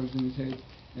crazy thought comes in his head,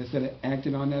 instead of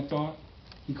acting on that thought,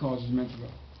 he calls his mentor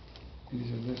up. And he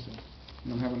says, listen,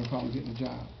 I'm having a problem getting a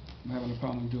job. I'm having a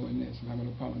problem doing this. I'm having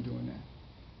a problem doing that.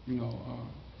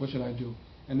 What should I do?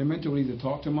 And the mentor will either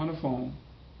talk to him on the phone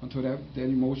until that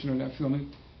emotion or that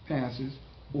feeling passes,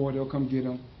 or they'll come get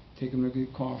him, take him to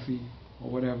get coffee or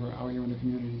whatever out here in the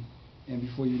community. And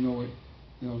before you know it,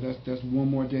 that's one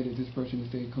more day that this person has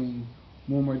stayed clean.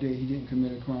 One more day he didn't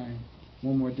commit a crime.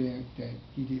 One more day that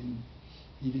he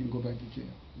didn't go back to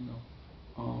jail.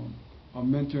 A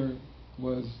mentor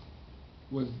was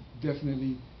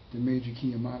definitely the major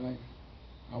key in my life.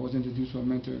 I was introduced to a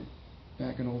mentor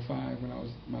back in '05 when I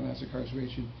was my last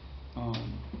incarceration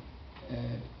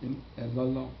at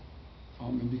Ludlow.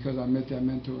 And because I met that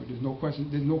mentor, there's no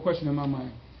question in my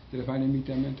mind that if I didn't meet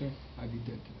that mentor, I'd be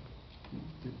dead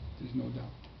today. There's no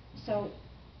doubt. So,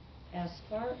 as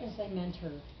far as a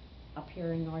mentor up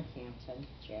here in Northampton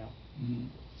jail, Mm-hmm.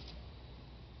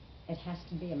 it has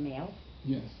to be a male?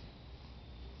 Yes.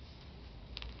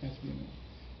 Has to be a male.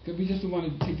 Because we just don't want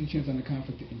to take the chance on the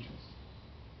conflict of interest.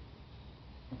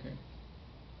 Okay?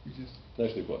 We just...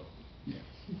 Nicely put. Yeah.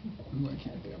 We want to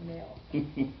keep it Be a that male.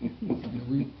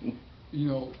 way.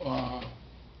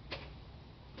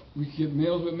 We get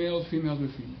males with males, females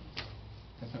with females.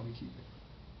 That's how we keep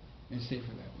it. And safer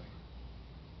that way.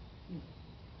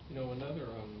 You know, another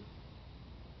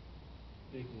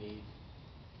big need,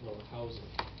 well,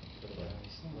 housing for the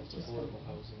guys, like affordable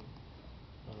housing.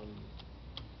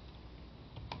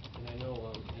 And I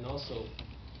know, and also,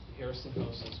 the Harrison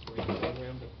House is a great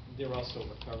program, but they're also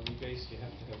recovery-based. You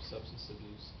have to have substance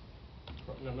abuse.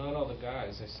 Now, not all the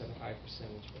guys, I said a high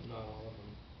percentage, but not all of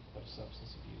them have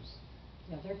substance abuse.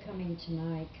 Yeah, they're coming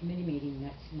tonight, committee meeting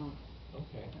next month.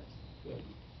 Okay, good.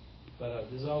 But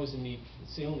there's always a need.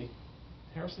 It's the only,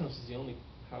 Harrison House is the only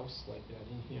house like that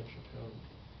in Hampshire County.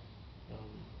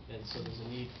 And so there's a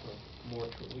need for more,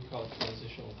 we call it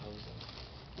transitional housing.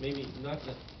 Maybe not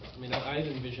that, I mean, I'd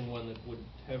envision one that would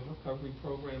have recovery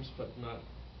programs, but not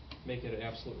make it an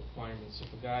absolute requirement. So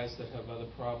for guys that have other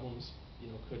problems, you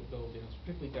know, could go there,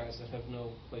 particularly guys that have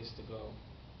no place to go,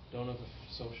 don't have a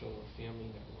social or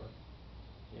family network,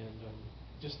 and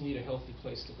just need a healthy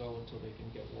place to go until they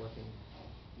can get work and,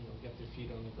 you know, get their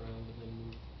feet on the ground and then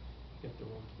move, get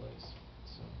their own place.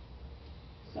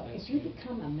 So if you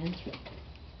become a mentor,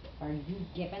 are you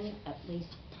given at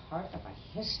least part of a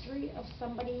history of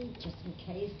somebody, just in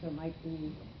case there might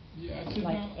be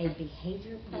like a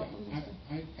behavior problem?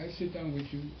 Yeah, I sit down with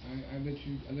you. I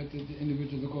let the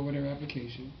individual look over their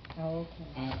application. Oh,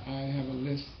 okay. I have a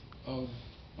list of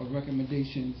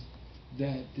recommendations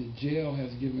that the jail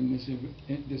has given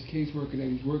this caseworker that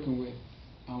he's working with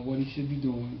on what he should be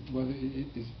doing, whether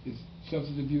it's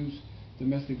substance abuse,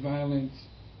 domestic violence,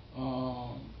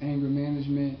 anger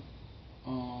management,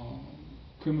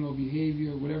 criminal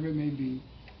behavior, whatever it may be.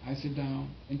 I sit down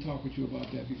and talk with you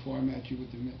about that before I match you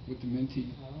with the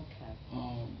mentee.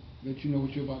 Okay. Let you know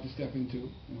what you're about to step into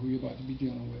and who you're about to be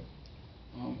dealing with.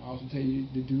 I also tell you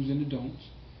the do's and the don'ts.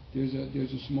 There's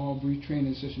a small brief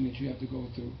training session that you have to go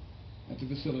through at the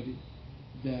facility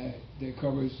that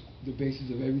covers the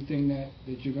basis of everything that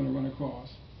you're going to run across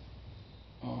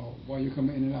while you're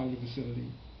coming in and out of the facility.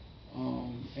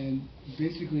 And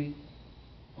basically,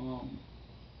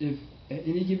 if at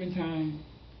any given time,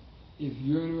 if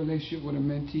you're in a relationship with a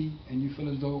mentee and you feel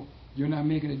as though you're not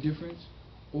making a difference,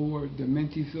 or the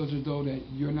mentee feels as though that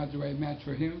you're not the right match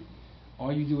for him,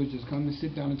 all you do is just come and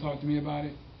sit down and talk to me about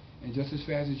it, and just as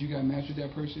fast as you got matched with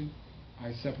that person,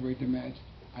 I separate the match.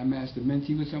 I match the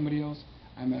mentee with somebody else,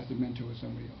 I match the mentor with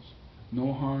somebody else.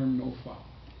 No harm, no foul.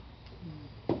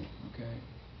 Okay?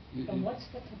 And what's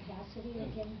the capacity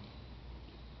again?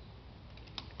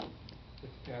 The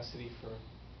capacity for...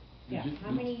 Yeah,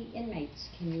 how many inmates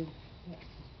can you... Yeah.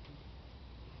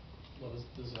 Well,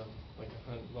 there's like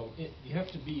 100. Well, you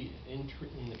have to be in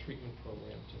the treatment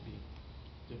program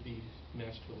to be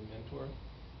matched with a mentor.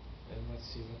 And let's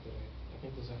see, what did I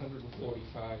think there's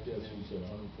 145. Yes, you said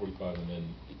 145, and then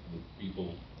the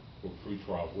people who are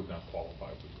pre-trial would not qualify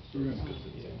for the service.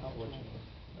 Yeah, unfortunately.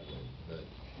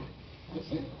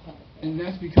 And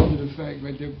that's because of the fact,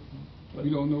 right, that we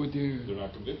don't know what they're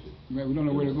not convicted. Right, we don't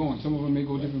know where they're going. Some of them may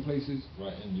go different places.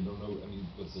 Right, and you don't know. I mean,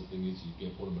 but the thing is, you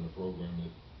can't put them in a program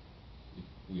that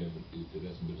if it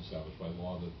hasn't been established by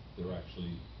law that they're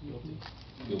actually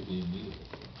guilty and need it.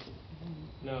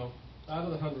 No, out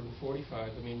of the 145, I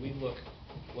mean, we look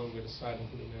when we're deciding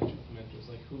who to match with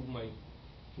mentors, like who might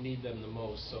need them the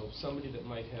most. So somebody that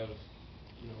might have,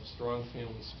 you know, strong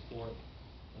family support,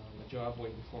 a job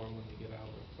waiting for them when they get out,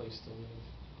 or a place to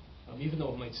live. Even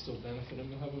though it might still benefit him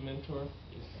to have a mentor,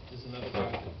 if there's another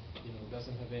guy that, you know,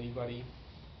 doesn't have anybody,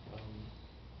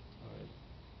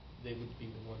 they would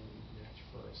be the one we match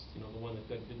first. You know, the one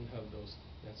that didn't have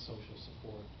that social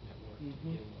support network to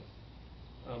begin with.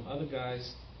 Other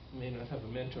guys may not have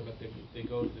a mentor, but they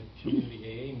go to the community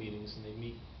AA meetings and they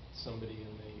meet somebody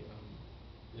and they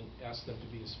ask them to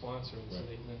be a sponsor, and so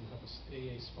they then have a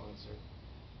AA sponsor.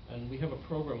 And we have a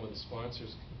program where the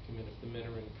sponsors can come in if the men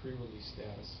are in pre-release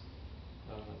status.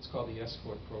 It's called the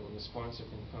escort program. The sponsor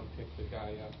can come pick the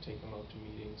guy up, take him out to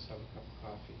meetings, have a cup of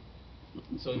coffee.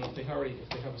 So, you know, if they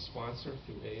have a sponsor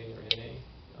through AA or NA,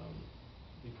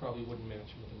 we probably wouldn't match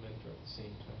them with a mentor at the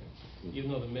same time. Even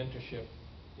though the mentorship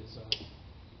is a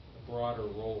broader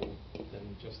role than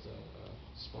just a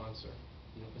sponsor,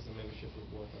 because the membership would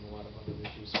work on a lot of other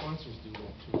issues. Sponsors do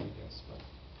that too, I guess, but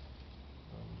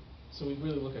so we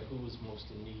really look at who is most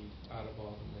in need out of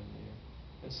all the men there.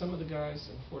 And some of the guys,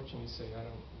 unfortunately, say, I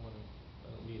don't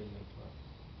need a mentor.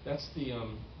 That's the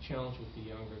challenge with the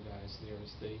younger guys there,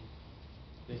 is they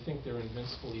think they're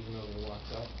invincible even though they're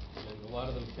locked up, and a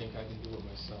lot of them think I can do it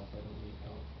myself, I don't need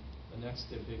help. And that's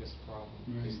their biggest problem,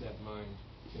 is that mind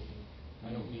thinking,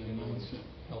 I don't need anyone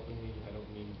helping me, I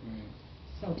don't need...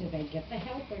 So do they get the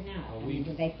help or not? Do We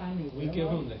they finally we give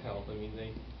them realize? the help. I mean,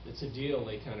 it's a deal.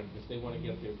 They kind of, if they want to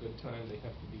get their good time, they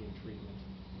have to be in treatment.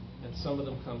 And some of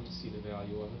them come to see the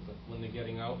value of it, but when they're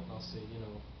getting out, I'll say, And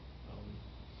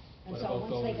what so about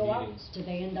once going they to go out, meetings? do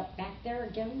they end up back there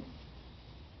again?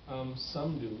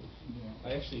 Some do.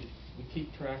 We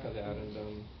keep track of that,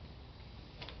 and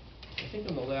I think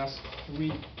in the last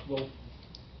 3,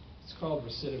 it's called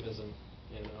recidivism,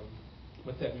 and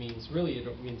what that means, really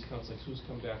it means counts like who's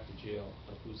come back to jail,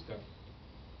 like who's got,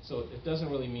 so it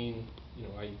doesn't really mean, do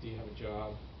you have a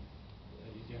job,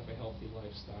 do you have a healthy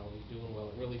lifestyle, are you doing well,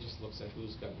 it really just looks at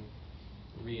who's gotten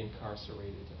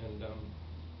reincarcerated. And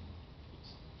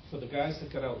for the guys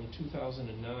that got out in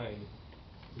 2009,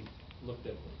 we looked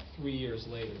at 3 years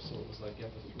later, so it was like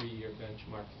at the 3-year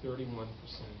benchmark, 31%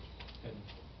 had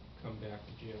come back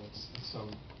to jail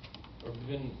or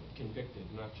been convicted,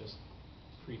 not just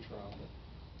pre-trial.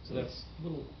 So that's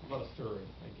about a third,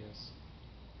 I guess.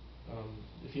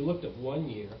 If you looked at 1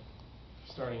 year,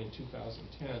 starting in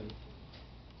 2010,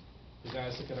 the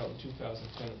guys that got out in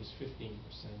 2010, it was 15%.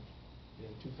 In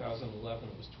 2011,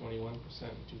 it was 21%.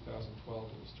 In 2012,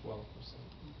 it was 12%.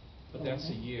 But that's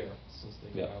a year since they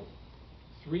got out.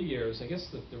 3 years, I guess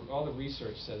all the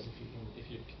research says if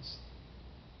you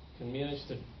can manage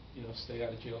to stay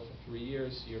out of jail for 3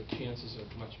 years, your chances are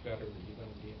much better that you're going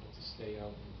to be able to stay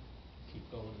out and keep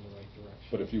going in the right direction.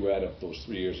 But if you add up those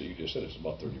 3 years that you just said, it's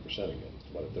about 30% again. It's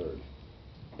about a third.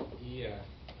 Yeah.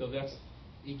 So that's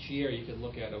each year you could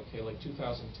look at, okay, like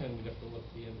 2010, we'd have to look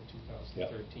at the end of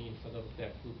 2013 for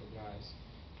that group of guys.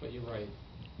 But you're right.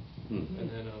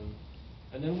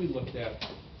 And then we looked at,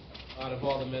 out of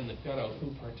all the men that got out,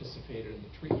 who participated in the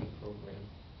treatment program,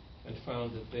 and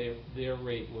found that their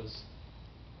rate was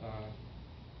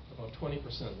about 20%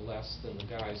 less than the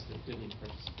guys that didn't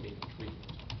participate in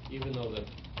treatment. Even though the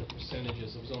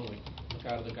percentages, it was only, like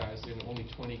out of the guys, only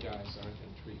 20 guys aren't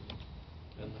in treatment,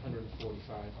 and 145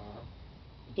 are.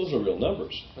 Those are real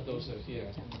numbers. But those are,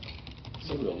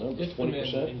 Some real numbers, if 20%. the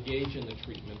men engage in the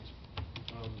treatment,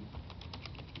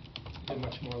 they're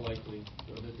much more likely,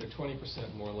 they're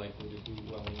 20% more likely to do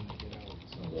well when they get out.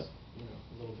 So it's,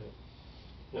 a little bit.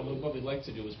 And what we like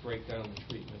to do is break down the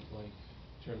treatment, like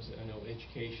in terms of, I know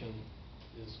education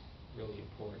is really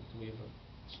important. We have a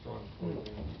strong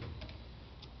program.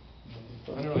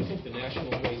 I don't know, I think the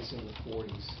national rate's in the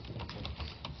 40s.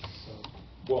 So.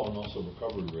 Well, and also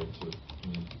recovery rates.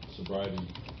 Sobriety,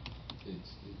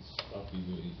 it's tough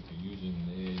even if you're using an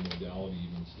AA modality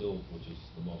even still, which is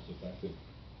the most effective.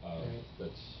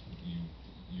 That's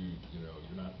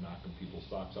you're not knocking people's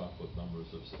socks off with numbers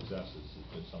of successes. It's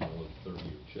been someone with a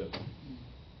 30-year chip.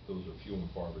 Those are few and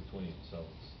far between. So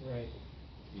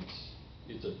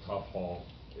it's a tough haul.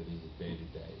 It is a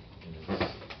day-to-day, and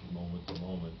it's moment to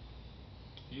moment.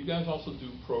 Do you guys also do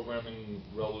programming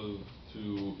relative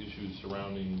to issues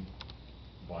surrounding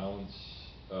violence,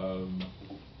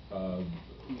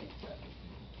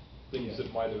 things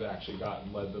that might have actually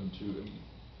led them to?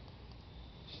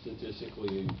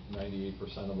 Statistically,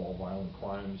 98% of all violent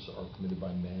crimes are committed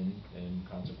by men, and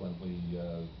consequently,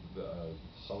 a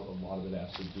lot of it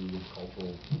has to do with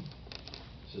cultural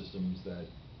systems that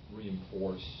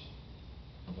reinforce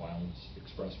violence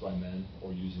expressed by men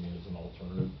or using it as an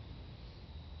alternative.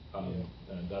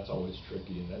 And that's always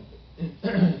tricky, and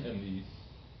the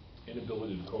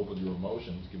inability to cope with your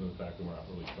emotions, given the fact that we're not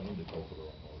really trained to cope with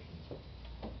our emotions,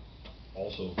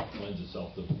 also lends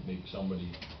itself to make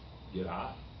somebody get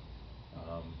high.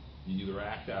 You either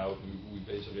act out, we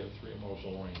basically have 3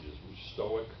 emotional ranges. We're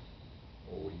stoic,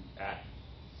 or we act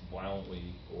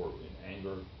violently, or in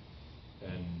anger,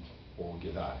 or we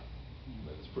get high.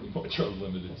 That's pretty much our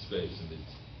limited space.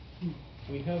 And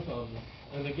we have,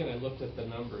 and again, I looked at the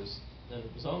numbers, and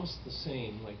it was almost the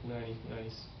same, like 90 or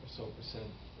so percent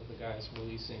of the guys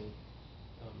releasing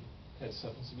had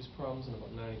substance abuse problems, and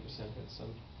about 90% had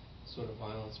some sort of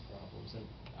violence problems. And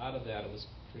out of that, it was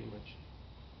pretty much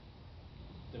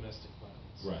domestic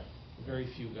violence. Right. Very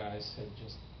few guys had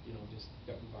just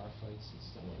gotten bar fights and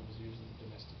stuff. It was usually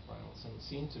domestic violence, and it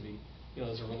seemed to be,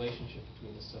 there's a relationship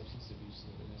between the substance abuse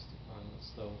and the domestic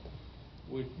violence. Though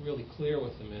we're really clear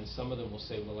with them, and some of them will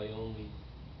say, well, I only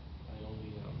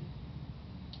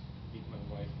beat my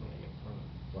wife when I get drunk.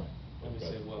 Right. And we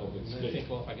Okay. say, well, Well, and then they think,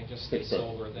 well, if I can just stay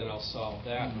sober, then I'll solve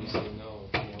that. And we say, no,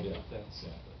 Yeah. that's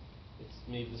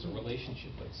maybe there's a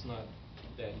relationship, but it's not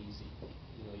that easy.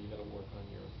 You got to work on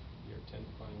your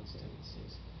violence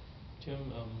tendencies. Tim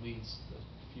leads a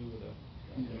few of the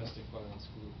domestic violence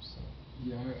groups. So.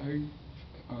 Yeah,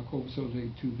 I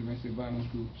co-facilitate 2 domestic violence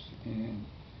groups, and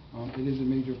it is a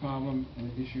major problem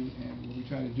and an issue, and what we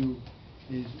try to do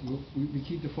is we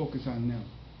keep the focus on them.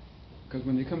 Because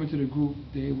when they come into the group,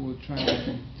 they will try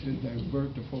to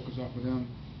divert the focus off of them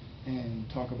and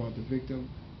talk about the victim,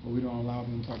 but we don't allow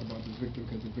them to talk about the victim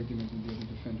because the victim isn't there to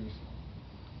defend herself,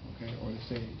 okay, or to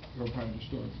say her part of the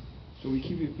story. So we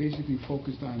keep it basically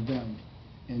focused on them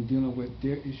and dealing with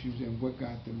their issues and what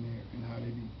got them there and how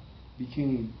they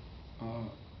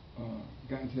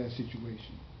got into that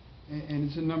situation. And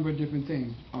it's a number of different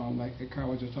things. Like Carl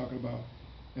was just talking about,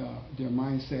 their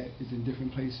mindset is in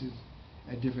different places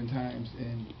at different times,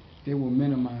 and they will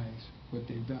minimize what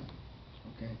they've done.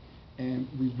 Okay, and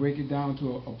we break it down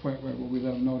to a point where we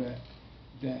let them know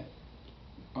that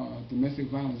domestic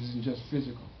violence isn't just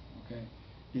physical. Okay,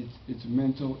 it's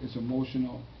mental, it's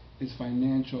emotional, it's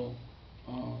financial.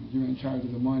 You're in charge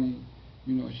of the money.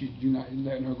 You're not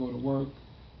letting her go to work.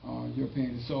 You're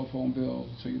paying the cell phone bill,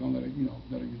 so you don't let her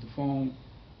use the phone.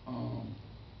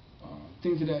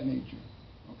 Things of that nature.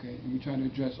 Okay, and we try to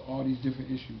address all these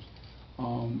different issues.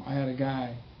 I had a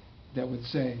guy that would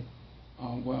say,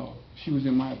 well, she was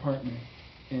in my apartment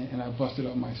and I busted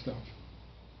up my stuff.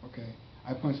 Okay,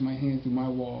 I punched my hand through my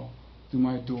wall, through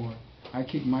my door. I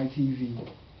kicked my TV,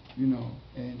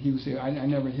 and he would say, I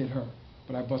never hit her,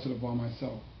 but I busted up all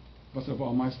myself, busted up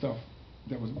all my stuff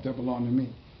that belonged to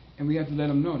me. And we have to let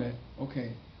them know that,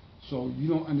 okay, so you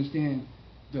don't understand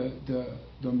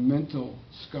the mental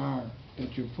scar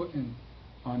that you're putting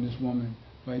on this woman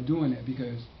by doing that,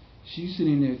 because she's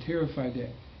sitting there terrified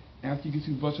that after you get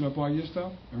through busting up all your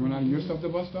stuff and run out of your stuff to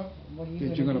bust up,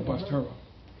 that you're going to bust her up.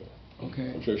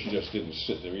 Okay. I'm sure she just didn't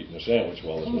sit there eating a sandwich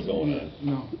while this was going on.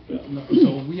 No.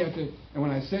 So we have to, and when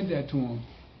I said that to him,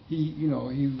 he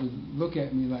would look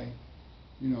at me like,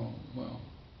 well,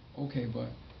 okay, but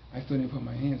I still didn't put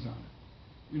my hands on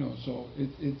her. So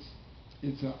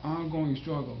it's an ongoing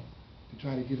struggle to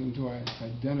try to get them to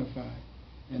identify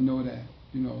and know that,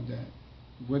 that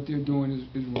what they're doing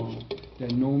is wrong,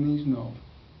 that no means no,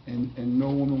 and no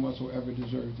woman whatsoever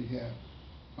deserves to have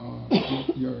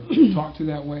you're talked to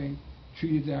that way,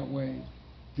 treated that way,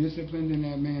 disciplined in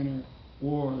that manner,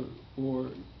 or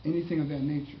anything of that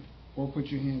nature, or put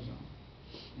your hands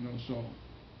on. So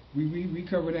we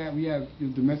cover that. We have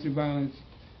domestic violence,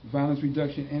 violence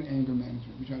reduction, and anger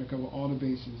management. We try to cover all the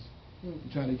bases.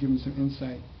 We try to give them some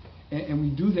insight, and we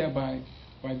do that by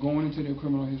going into their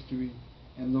criminal history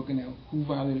and looking at who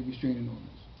violated restraining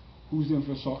orders, who's in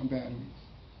for assault and batteries,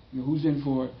 who's in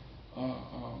for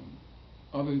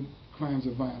other crimes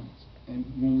of violence. And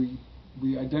when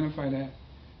we identify that,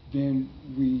 then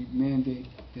we mandate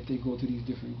that they go to these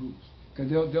different groups. Because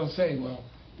they'll say, well,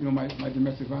 my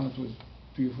domestic violence was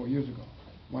 3 or 4 years ago.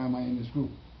 Why am I in this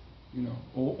group?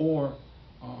 Or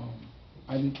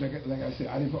I didn't, like I said,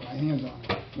 I didn't put my hands on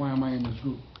her. Why am I in this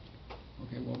group?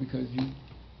 Okay, well, because you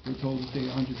were told to stay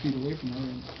 100 feet away from her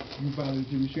and you violated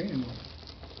the restraining order.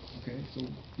 Okay, so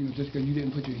just because you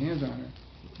didn't put your hands on her,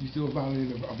 you still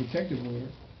violated a protective order,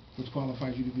 which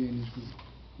qualifies you to be in this group.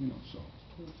 So.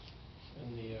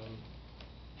 And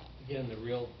again, the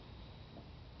real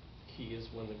key is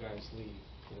when the guys leave.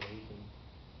 We can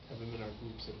have them in our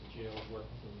groups at the jail, work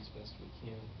with them as best we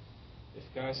can. If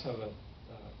guys have a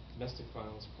domestic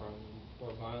violence problem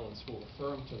or violence, we'll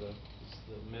refer them to the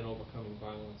Men Overcoming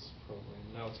Violence program.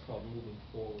 Now it's called Moving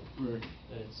Forward. Right.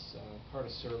 And it's part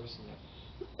of service in that.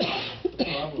 The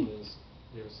problem is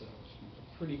there's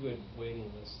a pretty good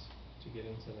waiting list to get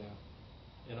into that.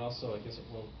 And also, I guess it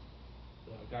won't,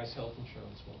 guys' health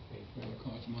insurance won't pay for it. It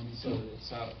costs money. So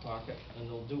it's out of pocket. And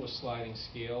they'll do a sliding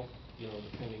scale,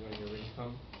 depending on your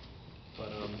income. But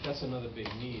that's another big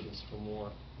need, is for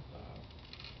more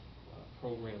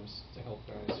programs to help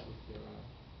guys with their,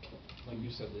 like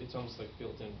you said, it's almost like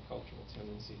built-in cultural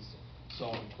tendencies,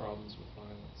 solving problems with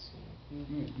violence,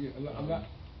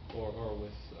 or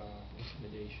with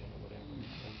intimidation or whatever.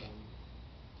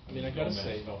 And, I gotta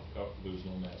say, there's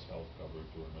no mass health coverage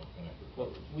or no connector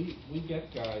well, coverage. we get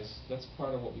guys. That's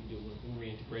part of what we do in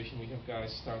reintegration. We have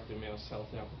guys start their mass health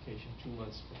application 2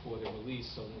 months before they're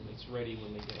released, so that it's ready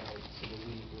when they get out. So they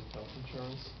leave with health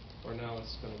insurance. Or now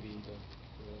it's going to be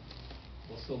the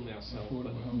well, still Mass Health, but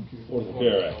Affordable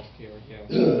Care Act. Health Care, yeah.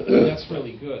 That's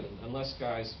really good, unless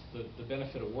guys, the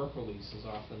benefit of work release is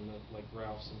often that, like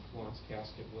Ralph's and Florence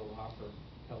Casket will offer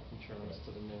health insurance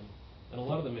to the men. And a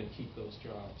lot of the men keep those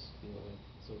jobs,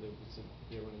 so they're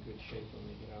in a good shape when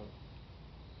they get out.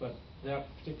 But that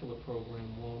particular program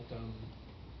won't,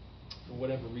 for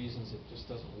whatever reasons, it just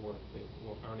doesn't work. They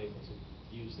aren't able to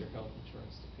use their health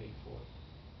insurance to pay for it.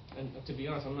 And to be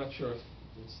honest, I'm not sure if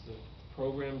it's the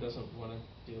program doesn't want to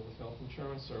deal with health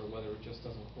insurance, or whether it just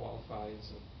doesn't qualify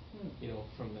as a,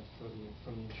 from the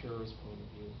insurer's point of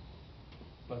view.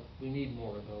 But we need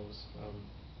more of those.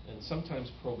 And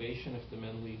sometimes probation, if the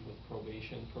men leave with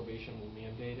probation will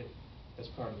mandate it as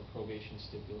part of the probation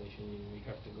stipulation, meaning we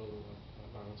have to go to a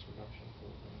violence reduction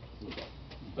program.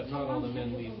 But not all the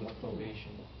men leave with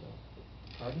probation.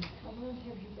 Pardon? How long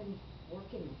have you been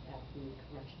working at the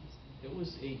corrections? It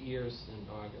was 8 years in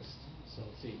August, so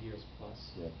it's 8 years plus.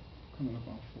 Yeah. Coming up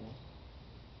on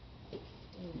 4.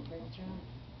 Great job.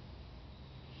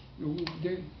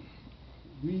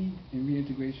 We in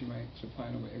reintegration, right,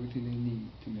 supply them with everything they need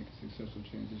to make a successful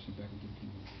transition back into the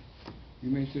community.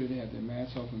 We make sure that they have their Mass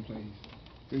Health in place.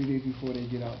 30 days before they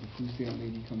get out, the food stamp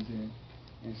lady comes in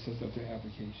and sets up their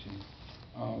application.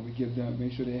 We give them,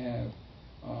 make sure they have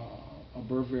a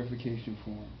birth verification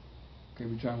form. Okay,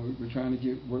 we're trying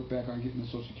to work back on getting the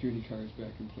Social Security cards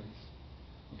back in place.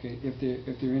 Okay, if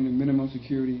they're in the minimum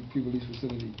security pre-release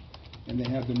facility and they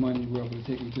have the money, we're able to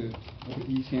take them to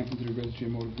East Hampton to the registry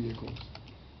of motor vehicles.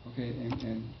 Okay,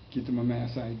 and get them a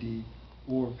Mass ID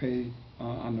or pay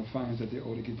on the fines that they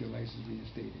owe to get their license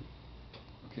reinstated.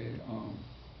 Okay,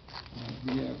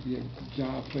 we have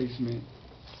job placement,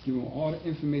 give them all the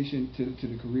information to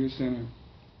the Career Center,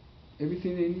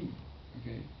 everything they need.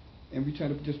 Okay, and we try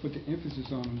to just put the emphasis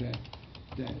on them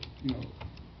that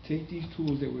take these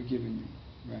tools that we're giving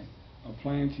you, right,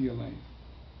 apply them to your life,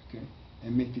 okay,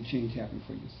 and make the change happen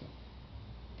for yourself.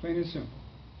 Plain and simple.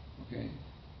 Okay,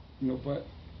 but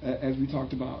as we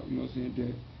talked about,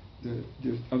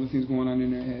 there's other things going on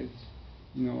in their heads,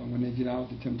 and when they get out,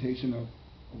 the temptation of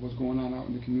what's going on out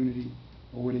in the community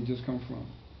or where they just come from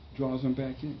draws them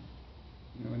back in,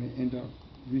 and they end up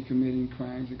recommitting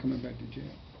crimes and coming back to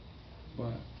jail.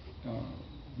 But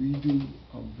we do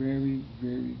a very,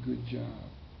 very good job,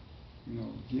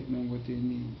 getting them what they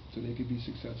need so they could be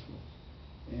successful.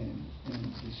 And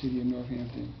the city of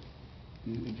Northampton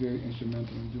is very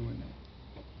instrumental in doing that,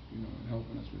 and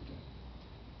helping us with that.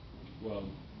 Well,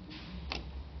 as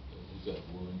I said,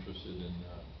 we're interested in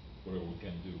whatever we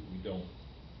can do. We don't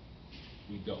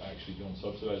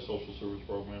subsidize social service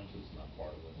programs. It's not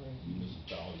part of it. Right.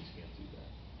 Municipalities can't do that.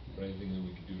 But anything that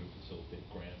we can do to facilitate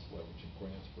grants, leveraging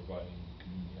grants, providing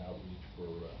community outreach for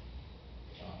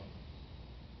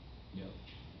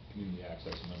community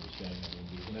access and understanding. I mean,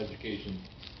 there's an education.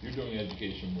 You're doing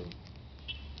education with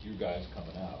you guys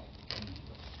coming out.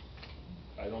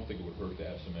 I don't think it would hurt to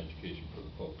have some education for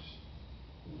the folks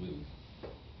who live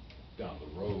down the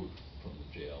road from the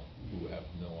jail, who have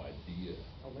no idea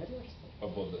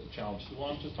about the challenges.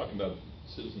 Well, I'm just talking about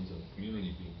citizens in the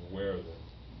community being aware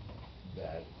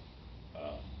that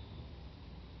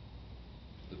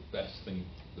the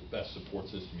best support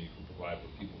system you can provide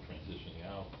for people transitioning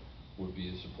out would be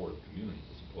a supportive community,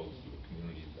 as opposed to a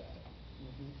community that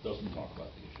doesn't talk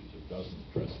about the issues, or doesn't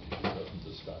address the issues, doesn't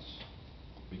discuss,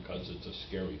 because it's a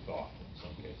scary thought in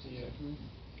some cases. Yeah.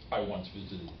 I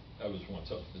was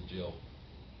once up at the jail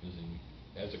visiting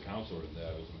as a counselor, and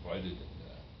I was invited, and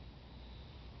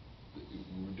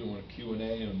we were doing a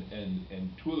Q&A,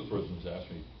 and two of the persons asked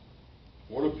me,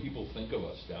 what do people think of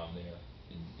us down there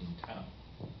in town?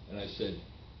 And I said,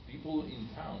 people in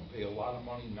town pay a lot of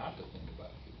money not to think about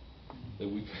you. That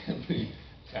the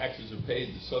taxes are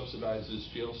paid to subsidize this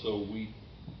jail, so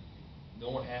no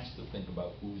one has to think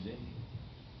about who's in here.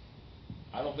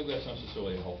 I don't think that's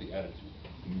necessarily a healthy attitude.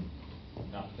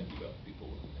 Not think about people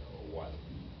in there or why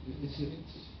they're in there.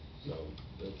 So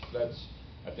that's,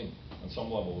 I think, on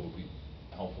some level, it would be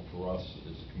helpful for us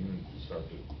as a community to start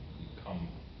to become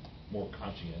more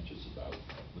conscientious about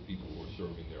the people who are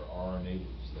serving. There are our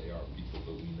neighbors. They are people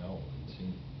that we know and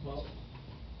seen. Well,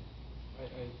 I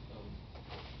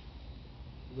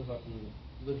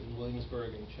lived in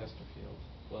Williamsburg and Chesterfield.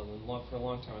 Well, for a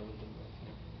long time I lived in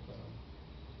Northampton. But,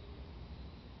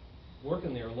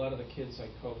 working there, a lot of the kids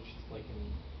I coached, I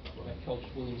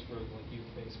coached Williamsburg youth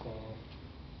baseball.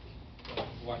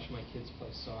 Watched my kids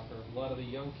play soccer. A lot of the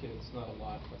young kids, not a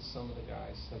lot, but some of the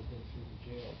guys have been through the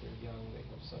jail. They're young, they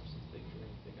have substance, they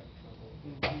drink, they got trouble.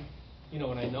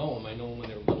 And I know them when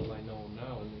they're little, I know them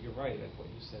now. And you're right, what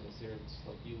you said is it's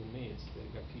like you and me.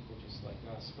 They've got people just like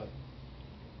us. But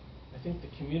I think the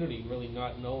community really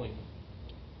not knowing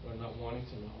or not wanting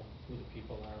to know who the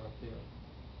people are up there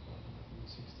on Route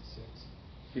 66.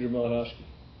 Peter Malinowski.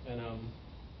 And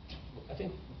I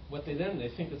think what they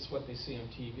think it's what they see on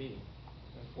TV,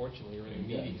 unfortunately, or in the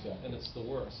Yeah, media, exactly. and it's the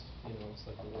worst. You know, it's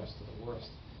like the worst of the worst.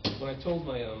 When I told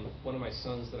my one of my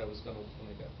sons that I was going to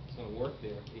work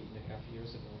there 8.5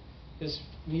 years ago, his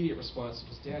immediate response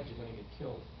was, "Dad, you're going to get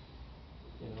killed."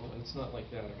 You know, and it's not like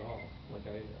that at all. Like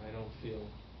I don't feel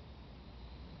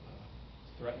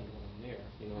threatened when I'm there.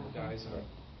 You know, the guys are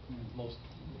most.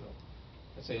 You know,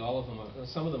 I'd say all of them are.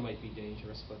 Some of them might be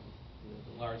dangerous, but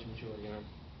the large majority aren't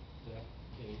that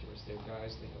dangerous. They're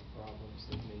guys. They have problems.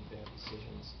 They've made bad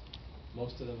decisions.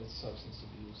 Most of them it's substance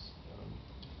abuse.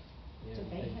 Do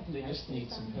they have they just need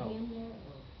nurses some on help. hand there,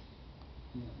 or?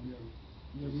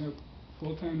 Yeah, we have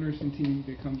full-time nursing team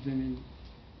that comes in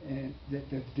and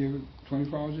that's there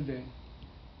 24 hours a day,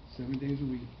 7 days a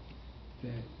week,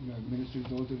 that administers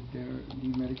those that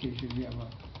need medication. We have a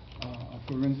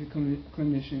forensic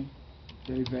clinician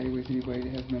that evaluates anybody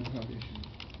that has mental health issues.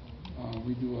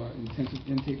 We do an intensive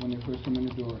intake when they first come in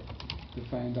the door to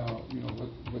find out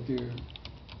what their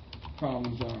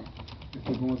problems are, if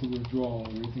they're going through withdrawal or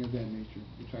anything of that nature.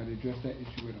 We try to address that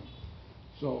issue with them.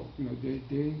 So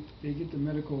they get the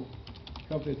medical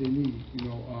help that they need.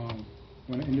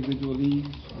 When an individual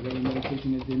leaves, whatever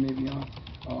medication that they may be on,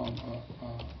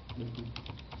 the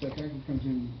psychiatrist comes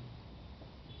in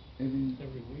Every week.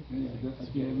 every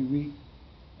week.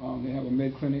 They have a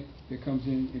med clinic that comes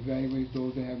in, evaluates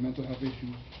those that have mental health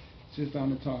issues, sits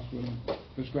down and talks with them,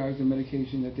 prescribes the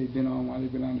medication that they've been on while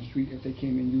they've been on the street, if they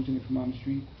came in using it from on the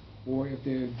street, or if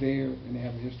they're there and they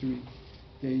have a history,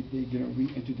 they get them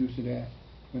reintroduced to that.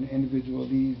 When the individual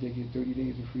leaves, they get 30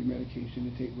 days of free medication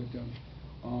to take with them.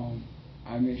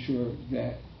 I make sure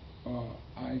that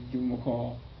I give them a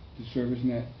call to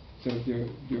ServiceNet, set up their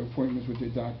appointments with their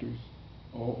doctors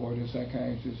or their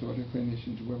psychiatrists or their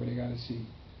clinicians, whoever they got to see,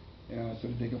 so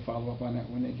that they can follow up on that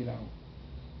when they get out.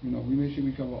 We make sure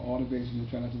we cover all the bases and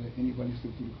try not to let anybody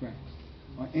slip through the cracks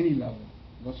on any level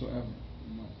whatsoever.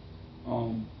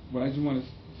 What I just want to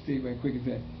state right quick is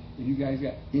that if you guys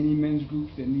got any men's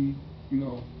groups that need,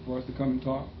 for us to come and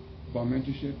talk about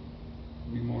mentorship,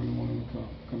 we'd be more than willing to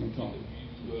come and talk.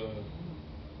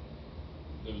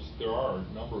 There are a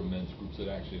number of men's groups that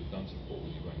actually have done support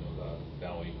with you. I know the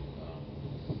Valley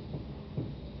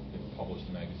they published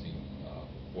a magazine,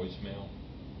 Voicemail,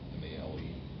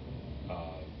 M-A-L-E,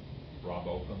 Rob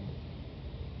Oakham,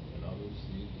 and others.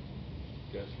 You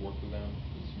guys work with them.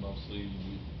 It's mostly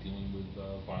dealing with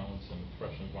violence and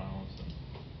threats of violence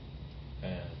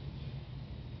and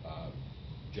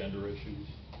gender issues.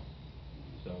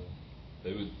 So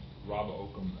they would Rob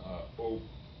Oakham,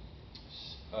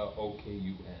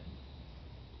 O-K-U-N.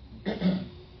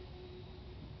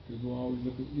 Because we'll always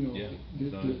look at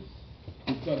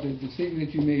the statement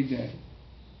that you made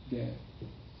that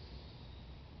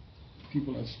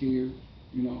people are scared,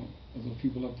 of those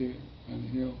people up there on the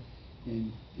hill,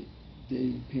 and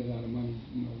they pay a lot of money,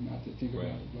 not to think about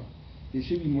it. But they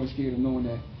should be more scared of knowing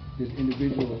that there's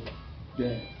individuals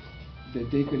that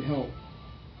they could help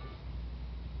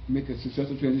make a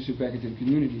successful transition back into the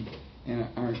community and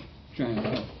aren't trying to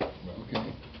help.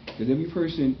 Okay? Because every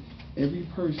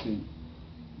person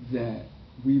that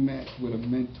we match with a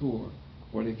mentor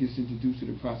or that gets introduced to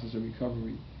the process of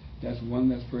recovery, that's one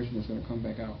less person that's going to come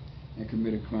back out and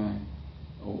commit a crime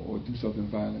or do something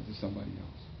violent to somebody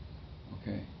else.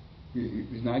 Okay?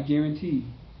 It's not guaranteed.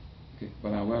 Okay?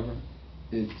 But however,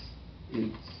 it's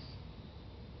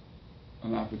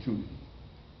an opportunity.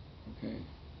 Okay?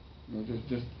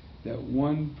 Just that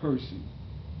one person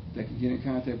that can get in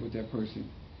contact with that person,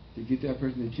 to get that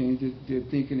person to change their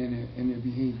thinking and their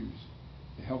behaviors,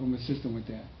 to help them, assist them with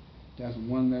that. That's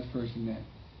one less person that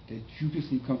you can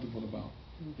feel comfortable about,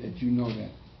 that you know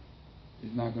that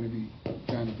is not going to be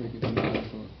trying to break it in my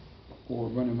life or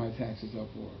running my taxes up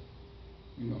or,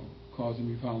 causing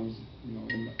me problems,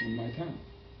 in my town.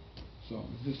 So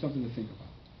it's just something to think about.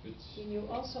 And you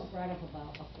also brought up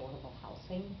about affordable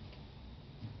housing.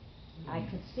 I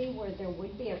could see where there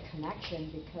would be a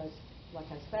connection because, like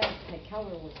I said, Ted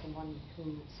Keller was the one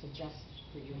who suggested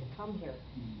for you to come here.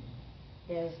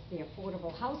 Is the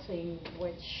affordable housing,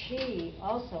 which she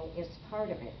also is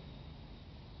part of it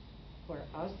for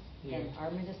us in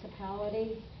our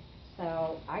municipality.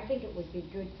 So I think it would be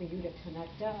good for you to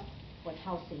connect up with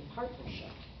Housing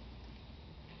Partnership.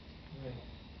 Right.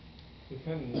 We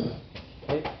kind of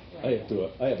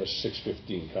I have a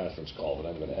 6:15 conference call that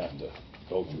I'm going to have to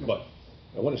go to. But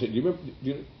I want to say, do you remember?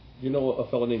 You know a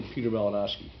fellow named Peter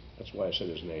Malinowski? That's why I said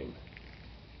his name.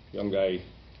 Young guy,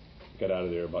 got out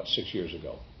of there about 6 years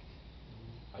ago.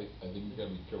 I think you gotta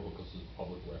be careful because it's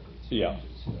public records. Yeah.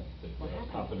 The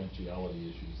confidentiality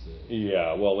issues that.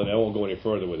 Yeah, well, and I won't go any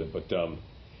further with it, but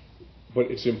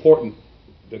it's important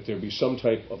that there be some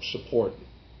type of support,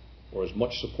 or as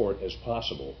much support as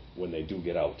possible, when they do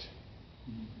get out.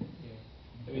 Yeah.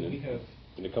 I mean, we have,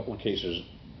 In a couple of cases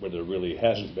where there really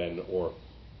hasn't been, or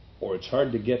it's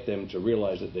hard to get them to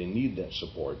realize that they need that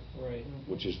support, right.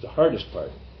 which is the hardest part.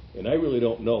 And I really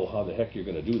don't know how the heck you're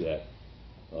going to do that.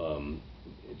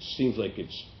 It seems like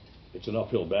it's an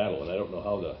uphill battle, and I don't know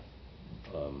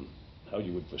how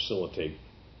you would facilitate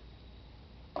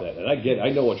that. And I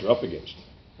know what you're up against.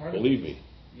 Believe me.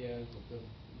 Yeah,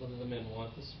 whether the men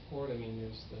want the support. I mean,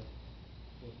 there's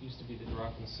what used to be the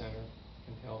drop-in center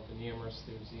can help. In Amherst,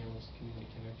 there's the Amherst Community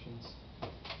Connections.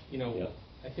 You know, Yeah.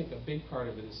 I think a big part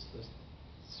of it is the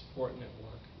support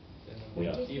network.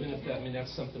 Yeah. Even if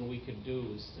that's something we could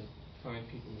do, is to find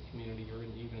people in the community or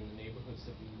even in the neighborhoods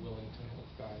that would be willing to help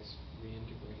guys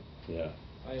reintegrate. Yeah.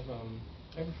 I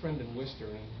have a friend in Worcester,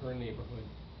 in her neighborhood.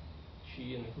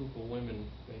 She and a group of women,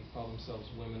 they call themselves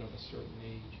women of a certain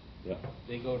age. Yeah.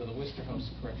 They go to the Worcester House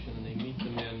of Correction and they meet the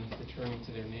men returning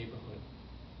to their neighborhood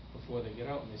before they get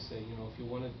out, and they say, you know, if you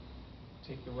want to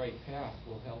take the right path,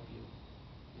 we'll help you.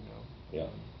 You know, Yeah.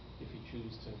 if you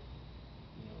choose to,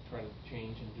 you know, try to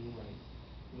change and do right.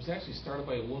 It was actually started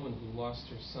by a woman who lost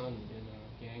her son in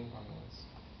gang violence,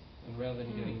 and rather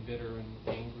than getting bitter and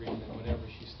angry and whatever,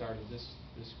 she started this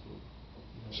group.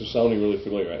 You know. So sounding really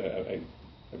familiar.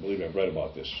 I believe I've read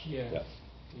about this. Yeah. Yeah.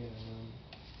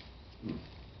 Yeah.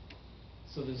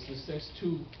 So there's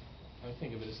two. I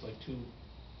think of it as like two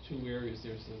areas.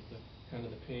 There's the kind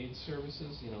of the paid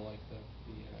services, you know, like the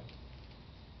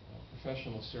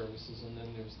professional services, and then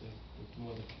there's the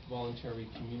more the voluntary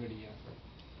community effort,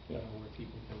 you know, where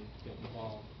people can get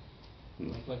involved.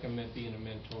 Like being a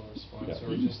mentor or sponsor,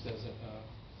 or just as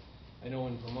I know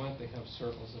in Vermont they have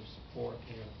circles of support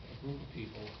where a group of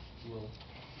people will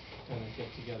kind of get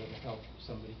together to help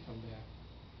somebody come back.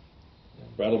 Yeah.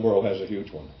 Brattleboro has a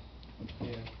huge one.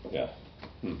 Yeah. Yeah.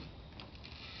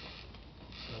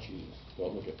 So, Jesus.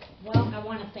 Well, look at. Well, I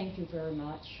want to thank you very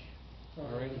much for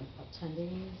All right.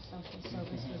 attending Social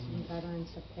Services and Veterans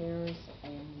Affairs,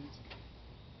 and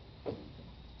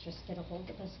just get a hold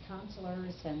of us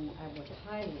counselors, and I would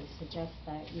highly suggest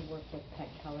that you work with Peg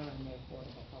Keller on the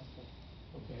affordable housing.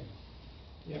 okay.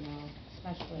 You know,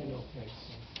 especially Okay.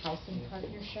 So, housing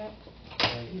partnership.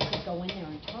 right. You could go in there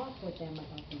and talk with them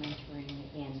about the mentoring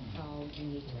and how you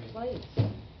need to Right. place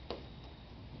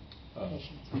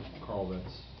patients. Carl,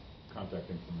 that's contact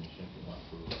information if you want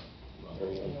for.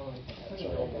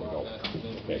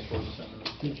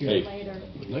 Take care. Hey, Later.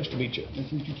 nice to meet you. Nice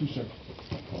to meet you too, sir.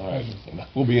 All right.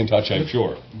 We'll be in touch, I'm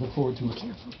sure. Look forward to it.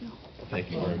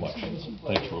 Thank you very much.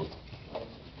 Thanks, Ruth.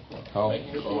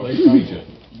 Thank you. Nice to meet you.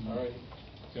 All right.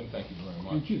 Tim, thank you very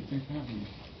much. Thank you. Thanks for having me.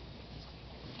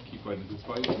 Keep fighting the good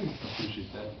fight.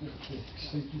 Appreciate that.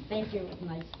 Thank you. Thank you. It was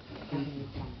nice having you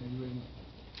come. Thank you very much.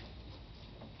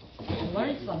 I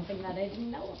learned something that I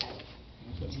didn't know about.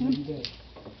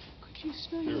 Could you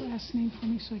spell your last name for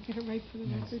me so I get it right for the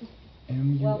record?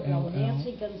 Well, Bill,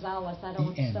 Nancy Gonzalez,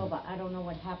 E-N. Silva, I don't know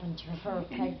what happened to her.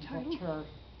 Peg booked her.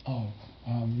 Oh,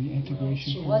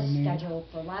 reintegration She was coordinator. scheduled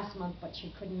for last month, but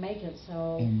she couldn't make it,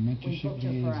 so And we mentorship booked her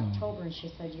for liaison. October, and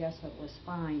she said yes, it was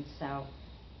fine, so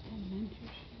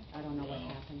I don't know what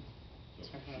happened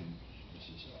to her.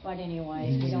 But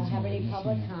anyway, we don't have any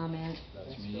public comment.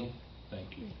 That's me.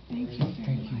 Thank you. Thank you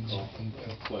very Thank you. much. Thank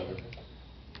you. Pleasure.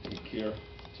 Take care.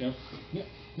 Tim? Yeah.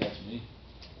 That's me.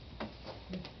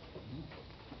 You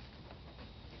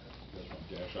guys want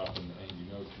to dash off and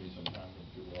you know to me sometimes and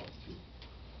do walk too.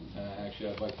 And actually,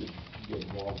 I'd like to get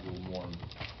involved a little more and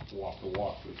walk the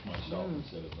walk with myself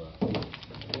instead of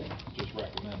just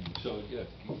recommending. So, yeah,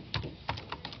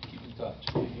 keep in touch.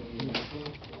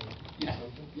 Yeah.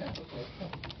 Yeah.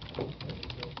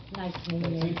 Nice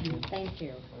meeting you. Thank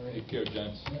you. Take care,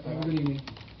 gents. Have a good evening.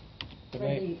 For the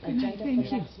agenda Thank for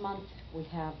you. next month, we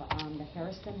have the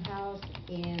Harrison House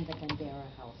and the Gandera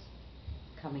House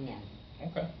coming in.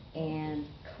 Okay. And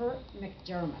Kurt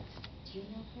McDermott, do you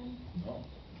know him? No.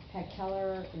 Pat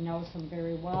Keller knows him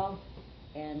very well,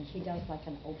 and he does like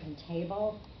an open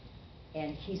table,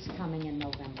 and he's coming in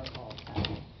November also.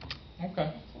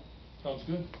 Okay. Sounds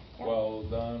good. Yeah. Well,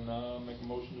 then, make a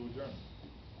motion to adjourn.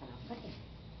 And I'll second.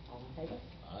 All in favor?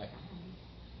 Aye.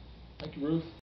 Thank you, Ruth.